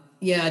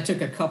 Yeah, I took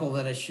a couple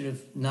that I should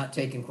have not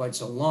taken quite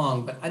so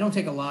long, but I don't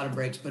take a lot of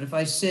breaks. But if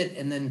I sit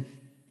and then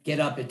get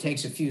up, it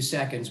takes a few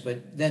seconds,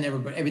 but then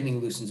everything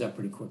loosens up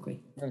pretty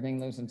quickly.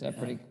 Everything loosens up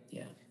pretty.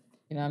 Yeah.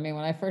 I mean,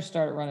 when I first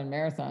started running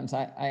marathons,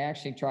 I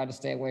actually tried to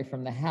stay away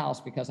from the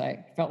house because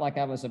I felt like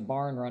I was a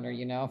barn runner.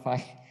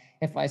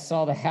 If I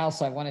saw the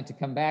house, I wanted to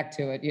come back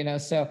to it.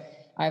 So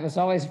I was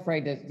always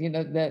afraid that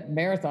that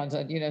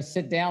marathons,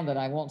 sit down, that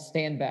I won't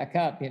stand back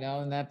up.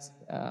 And that's.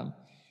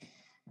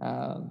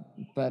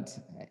 But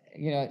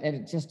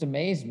it just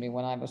amazed me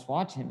when I was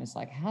watching him. It's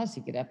like, how does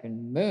he get up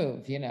and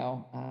move?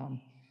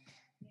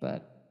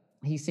 But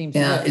he seems.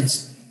 Yeah,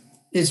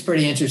 it's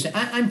pretty interesting.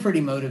 I'm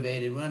pretty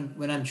motivated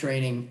when I'm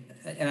training,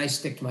 and I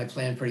stick to my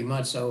plan pretty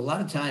much. So a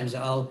lot of times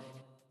I'll,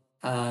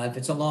 if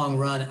it's a long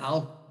run,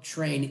 I'll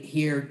train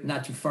here,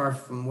 not too far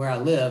from where I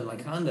live, my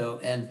condo,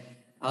 and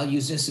I'll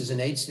use this as an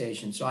aid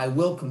station. So I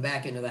will come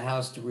back into the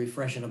house to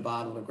refresh in a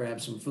bottle or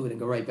grab some food and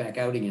go right back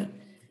out again.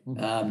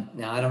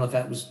 Now I don't know if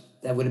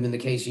that would have been the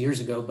case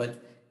years ago,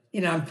 but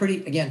I'm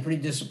pretty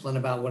disciplined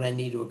about what I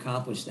need to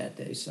accomplish that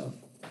day. So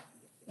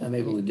I'm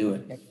able to do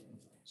it.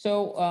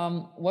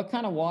 So, what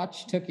kind of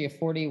watch took you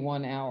 48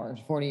 hours?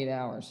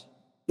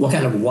 What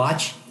kind of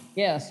watch?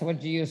 Yes. What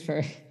did you use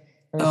for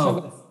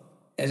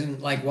as in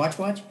like watch?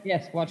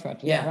 Yes, watch.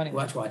 Yeah, running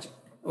watch.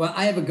 Well,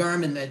 I have a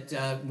Garmin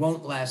that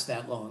won't last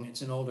that long.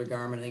 It's an older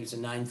Garmin. I think it's a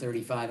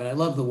 935, and I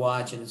love the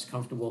watch, and it's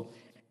comfortable.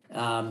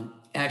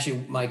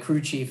 Actually, my crew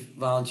chief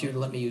volunteered to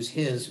let me use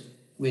his,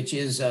 which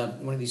is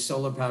one of these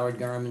solar-powered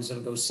Garmins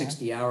that'll go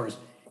 60 hours.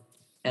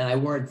 And I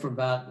wore it for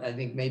about, I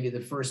think, maybe the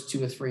first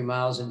 2 or 3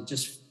 miles, and it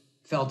just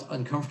felt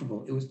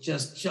uncomfortable. It was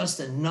just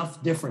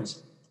enough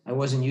difference. I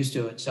wasn't used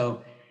to it.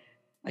 So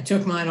I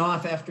took mine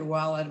off after a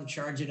while, let him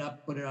charge it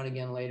up, put it on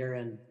again later.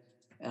 And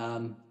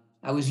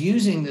I was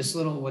using this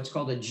little, what's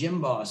called a Gym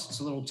Boss. It's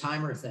a little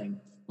timer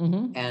thing.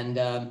 Mm-hmm. And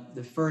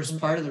the first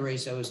part of the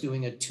race, I was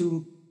doing a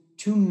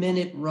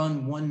 2-minute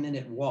run,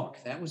 1-minute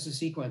walk. That was the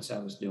sequence I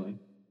was doing.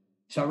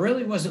 So I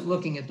really wasn't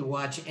looking at the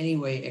watch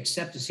anyway,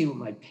 except to see what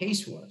my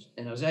pace was.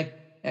 And I was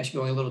actually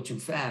going a little too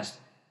fast.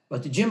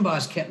 But the Gym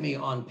Boss kept me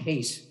on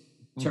pace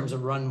in terms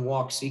of run,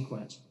 walk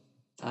sequence.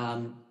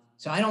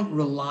 So I don't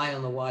rely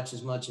on the watch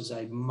as much as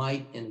I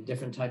might in a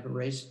different type of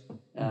race.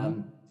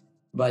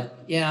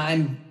 But yeah,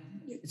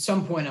 at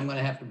some point I'm going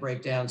to have to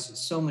break down, since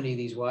so many of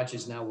these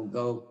watches now will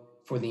go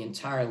for the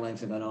entire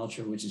length of an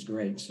ultra, which is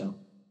great. So.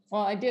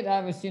 Well, I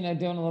was, doing a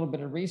little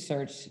bit of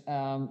research,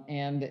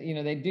 and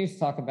they do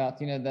talk about,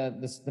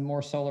 the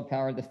more solar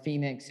power, the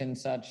Phoenix and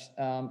such.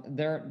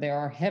 They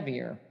are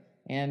heavier,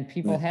 and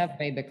people have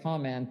made the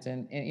comment,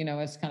 and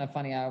it's kind of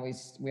funny.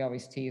 We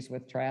always tease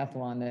with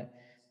triathlon that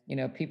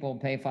people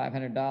pay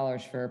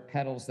 $500 for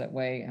pedals that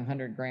weigh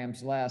 100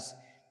 grams less,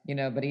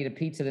 but eat a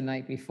pizza the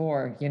night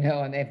before,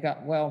 and they've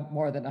got well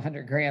more than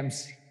 100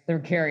 grams they're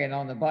carrying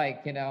on the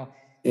bike,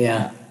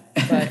 Yeah.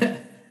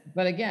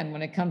 But again,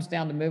 when it comes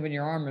down to moving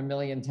your arm a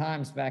million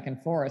times back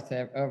and forth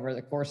over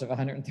the course of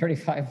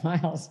 135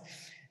 miles,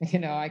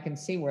 I can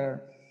see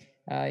where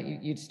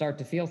you'd start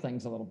to feel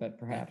things a little bit,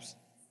 perhaps.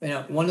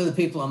 One of the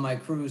people on my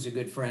crew is a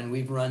good friend.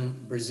 We've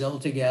run Brazil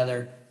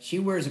together. She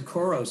wears a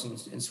Coros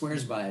and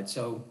swears by it.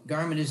 So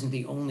Garmin isn't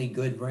the only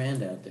good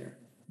brand out there.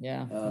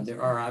 Yeah.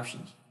 There are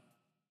options.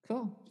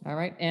 Cool. All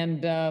right.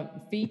 And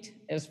feet,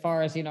 as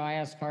far as, I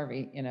asked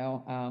Harvey,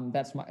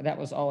 that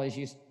was always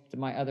used to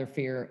my other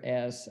fear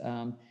as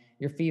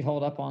your feet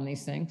hold up on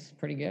these things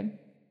pretty good?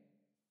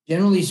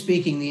 Generally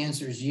speaking, the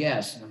answer is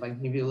yes. If I can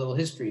give you a little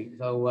history.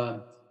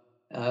 So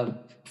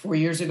 4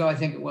 years ago, I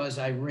think it was,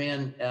 I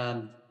ran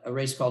a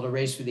race called A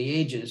Race for the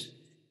Ages.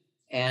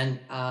 And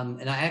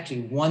I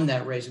actually won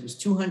that race. It was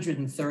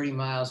 230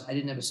 miles. I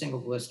didn't have a single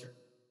blister.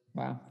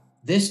 Wow.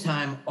 This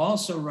time,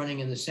 also running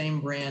in the same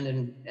brand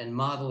and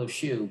model of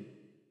shoe,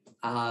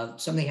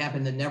 something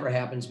happened that never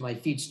happens. My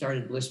feet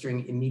started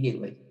blistering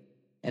immediately.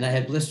 And I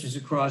had blisters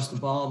across the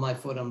ball of my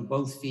foot on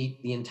both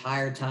feet the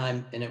entire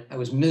time. And I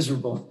was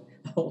miserable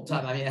the whole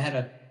time. I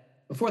mean,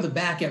 before the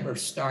back ever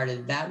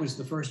started, that was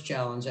the first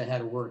challenge I had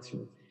to work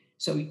through.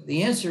 So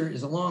the answer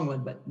is a long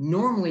one, but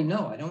normally,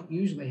 no, I don't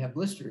usually have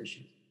blister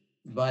issues.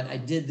 But I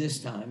did this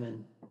time,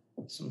 and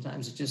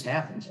sometimes it just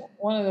happens.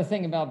 One of the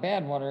things about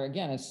Badwater,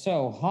 again, it's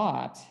so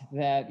hot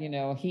that,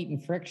 heat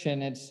and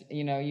friction, it's,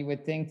 you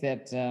would think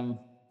that,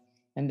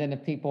 and then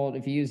if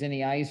you use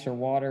any ice or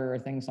water or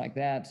things like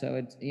that, so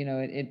it's,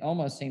 it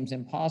almost seems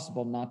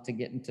impossible not to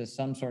get into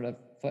some sort of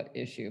foot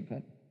issue.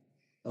 But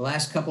the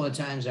last couple of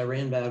times I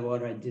ran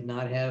Badwater, I did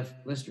not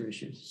have blister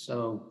issues.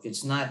 So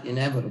it's not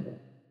inevitable.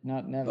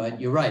 Not inevitable.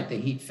 But you're right. The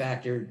heat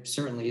factor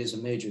certainly is a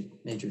major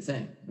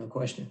thing. No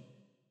question.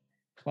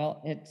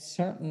 Well, it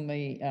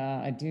certainly,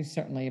 I do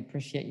certainly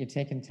appreciate you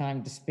taking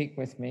time to speak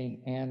with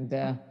me. And,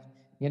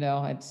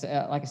 it's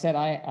like I said,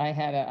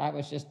 I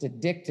was just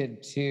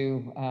addicted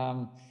to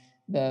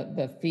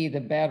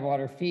the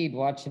Badwater feed,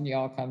 watching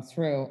y'all come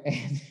through,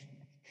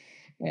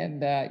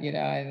 and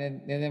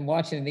then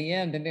watching the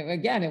end. And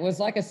again, it was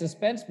like a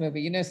suspense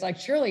movie. It's like,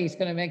 surely he's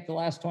going to make the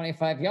last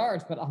 25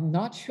 yards, but I'm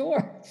not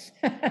sure.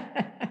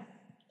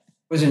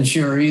 Wasn't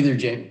sure either,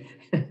 Jamie.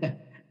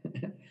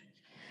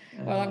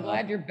 Well, I'm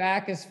glad your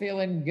back is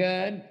feeling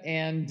good,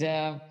 and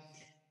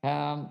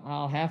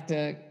I'll have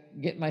to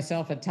get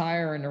myself a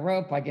tire and a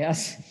rope, I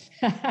guess.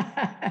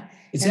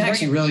 It's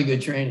actually really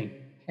good training.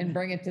 And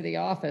bring it to the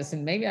office,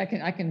 and maybe I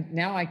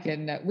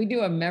can. We do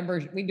a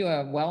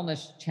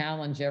wellness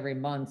challenge every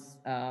month.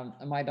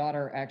 My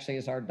daughter actually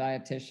is our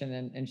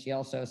dietitian, and she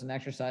also is an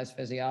exercise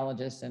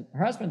physiologist, and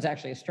her husband's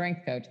actually a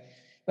strength coach.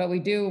 But we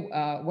do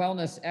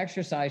wellness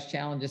exercise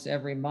challenges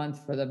every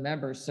month for the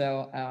members.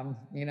 So,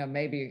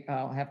 maybe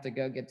I'll have to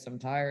go get some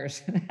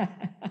tires.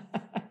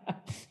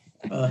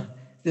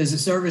 There's a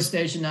service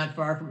station not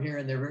far from here,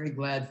 and they're very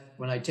glad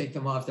when I take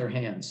them off their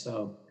hands.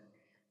 So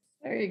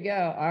there you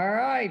go. All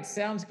right.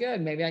 Sounds good.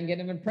 Maybe I can get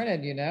them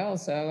imprinted,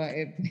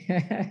 so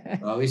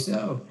Probably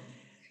so.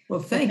 Well,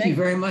 thank you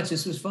very much.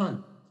 This was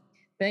fun.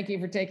 Thank you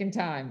for taking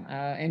time,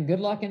 and good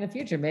luck in the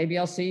future. Maybe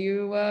I'll see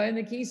you in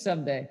the Keys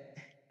someday.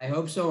 I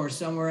hope so, or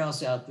somewhere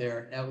else out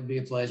there. That would be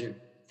a pleasure.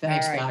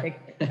 Thanks, Doc.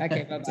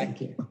 Okay, bye-bye.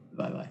 Thank you.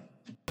 Bye-bye.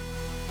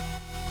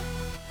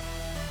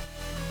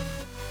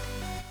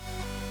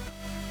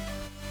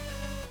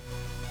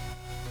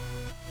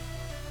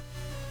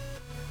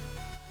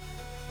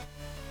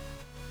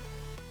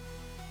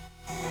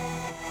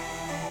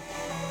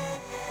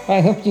 I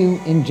hope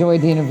you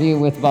enjoyed the interview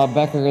with Bob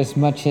Becker as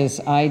much as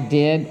I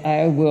did.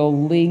 I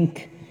will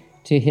link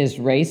to his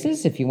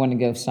races if you want to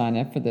go sign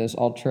up for those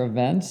ultra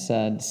events.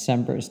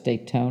 December is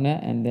Daytona,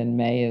 and then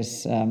May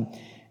is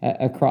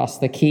across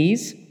the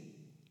Keys.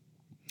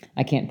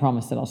 I can't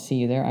promise that I'll see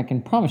you there. I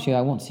can promise you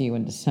I won't see you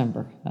in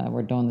December.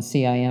 We're doing the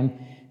CIM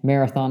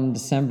marathon in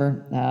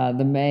December.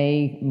 The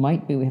May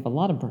might be, we have a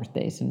lot of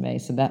birthdays in May,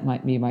 so that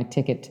might be my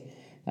ticket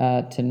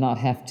to not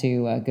have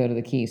to go to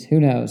the Keys. Who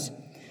knows?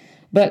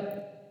 But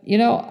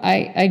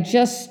I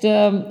just,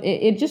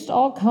 it just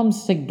all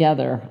comes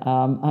together.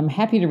 I'm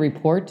happy to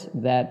report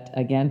that,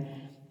 again,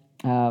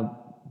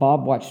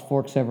 Bob watched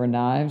Forks Over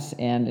Knives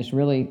and is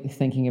really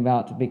thinking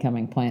about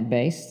becoming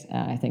plant-based.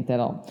 I think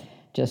that'll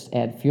just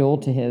add fuel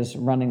to his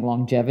running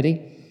longevity.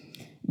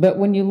 But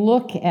when you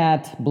look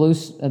at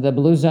the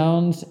blue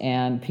zones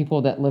and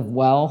people that live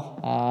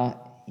well,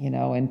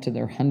 into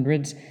their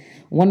hundreds,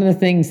 one of the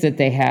things that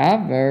they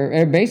have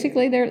are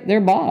basically they're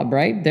Bob,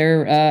 right?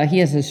 He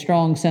has a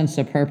strong sense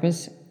of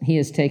purpose. He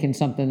has taken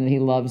something that he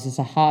loves as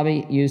a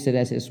hobby, used it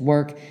as his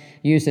work,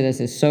 used it as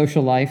his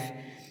social life.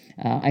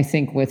 I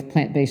think with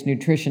plant-based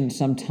nutrition,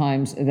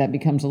 sometimes that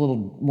becomes a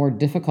little more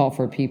difficult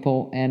for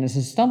people, and it's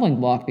a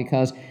stumbling block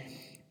because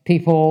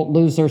people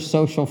lose their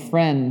social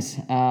friends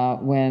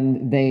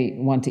when they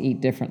want to eat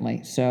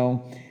differently.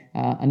 So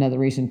another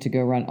reason to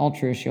go run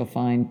ultras, you'll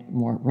find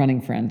more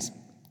running friends.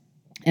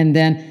 And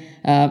then,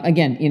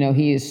 again,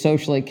 he is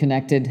socially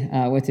connected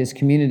with his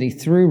community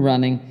through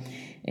running.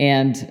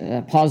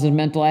 And positive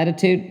mental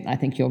attitude, I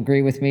think you'll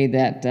agree with me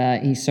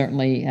that he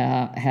certainly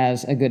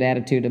has a good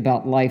attitude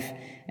about life,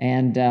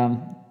 and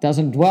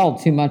doesn't dwell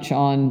too much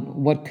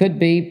on what could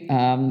be,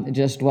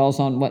 just dwells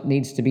on what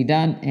needs to be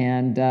done,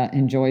 and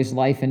enjoys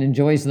life and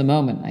enjoys the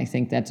moment. I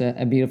think that's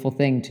a beautiful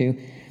thing, to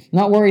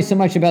not worry so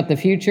much about the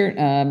future.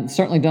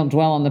 Certainly don't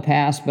dwell on the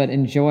past, but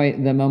enjoy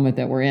the moment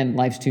that we're in.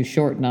 Life's too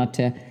short not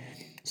to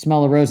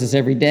smell the roses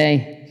every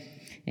day.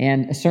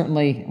 And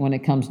certainly when it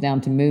comes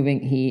down to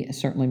moving, he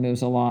certainly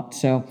moves a lot.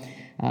 So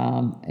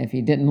if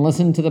you didn't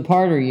listen to the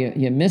part, or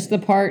you missed the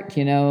part,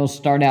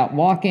 start out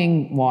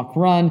walking, walk,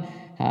 run,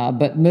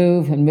 but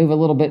move a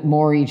little bit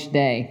more each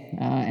day.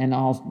 And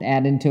I'll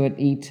add into it,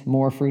 eat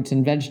more fruits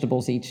and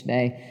vegetables each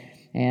day.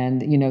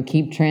 And,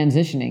 keep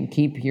transitioning,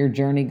 keep your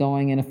journey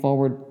going in a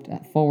forward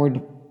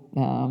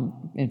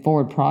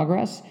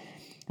progress.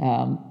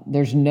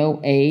 There's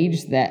no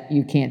age that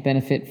you can't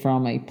benefit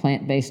from a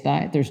plant-based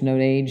diet. There's no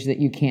age that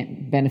you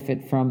can't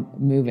benefit from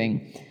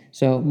moving.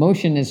 So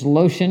motion is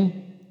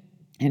lotion,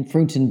 and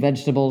fruits and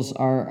vegetables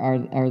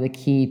are the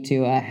key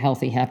to a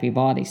healthy, happy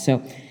body.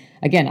 So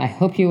again, I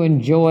hope you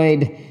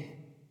enjoyed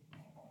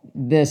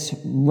this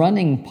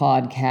running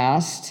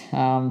podcast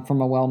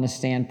from a wellness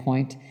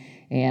standpoint.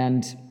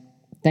 And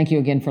thank you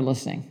again for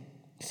listening.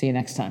 See you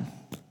next time.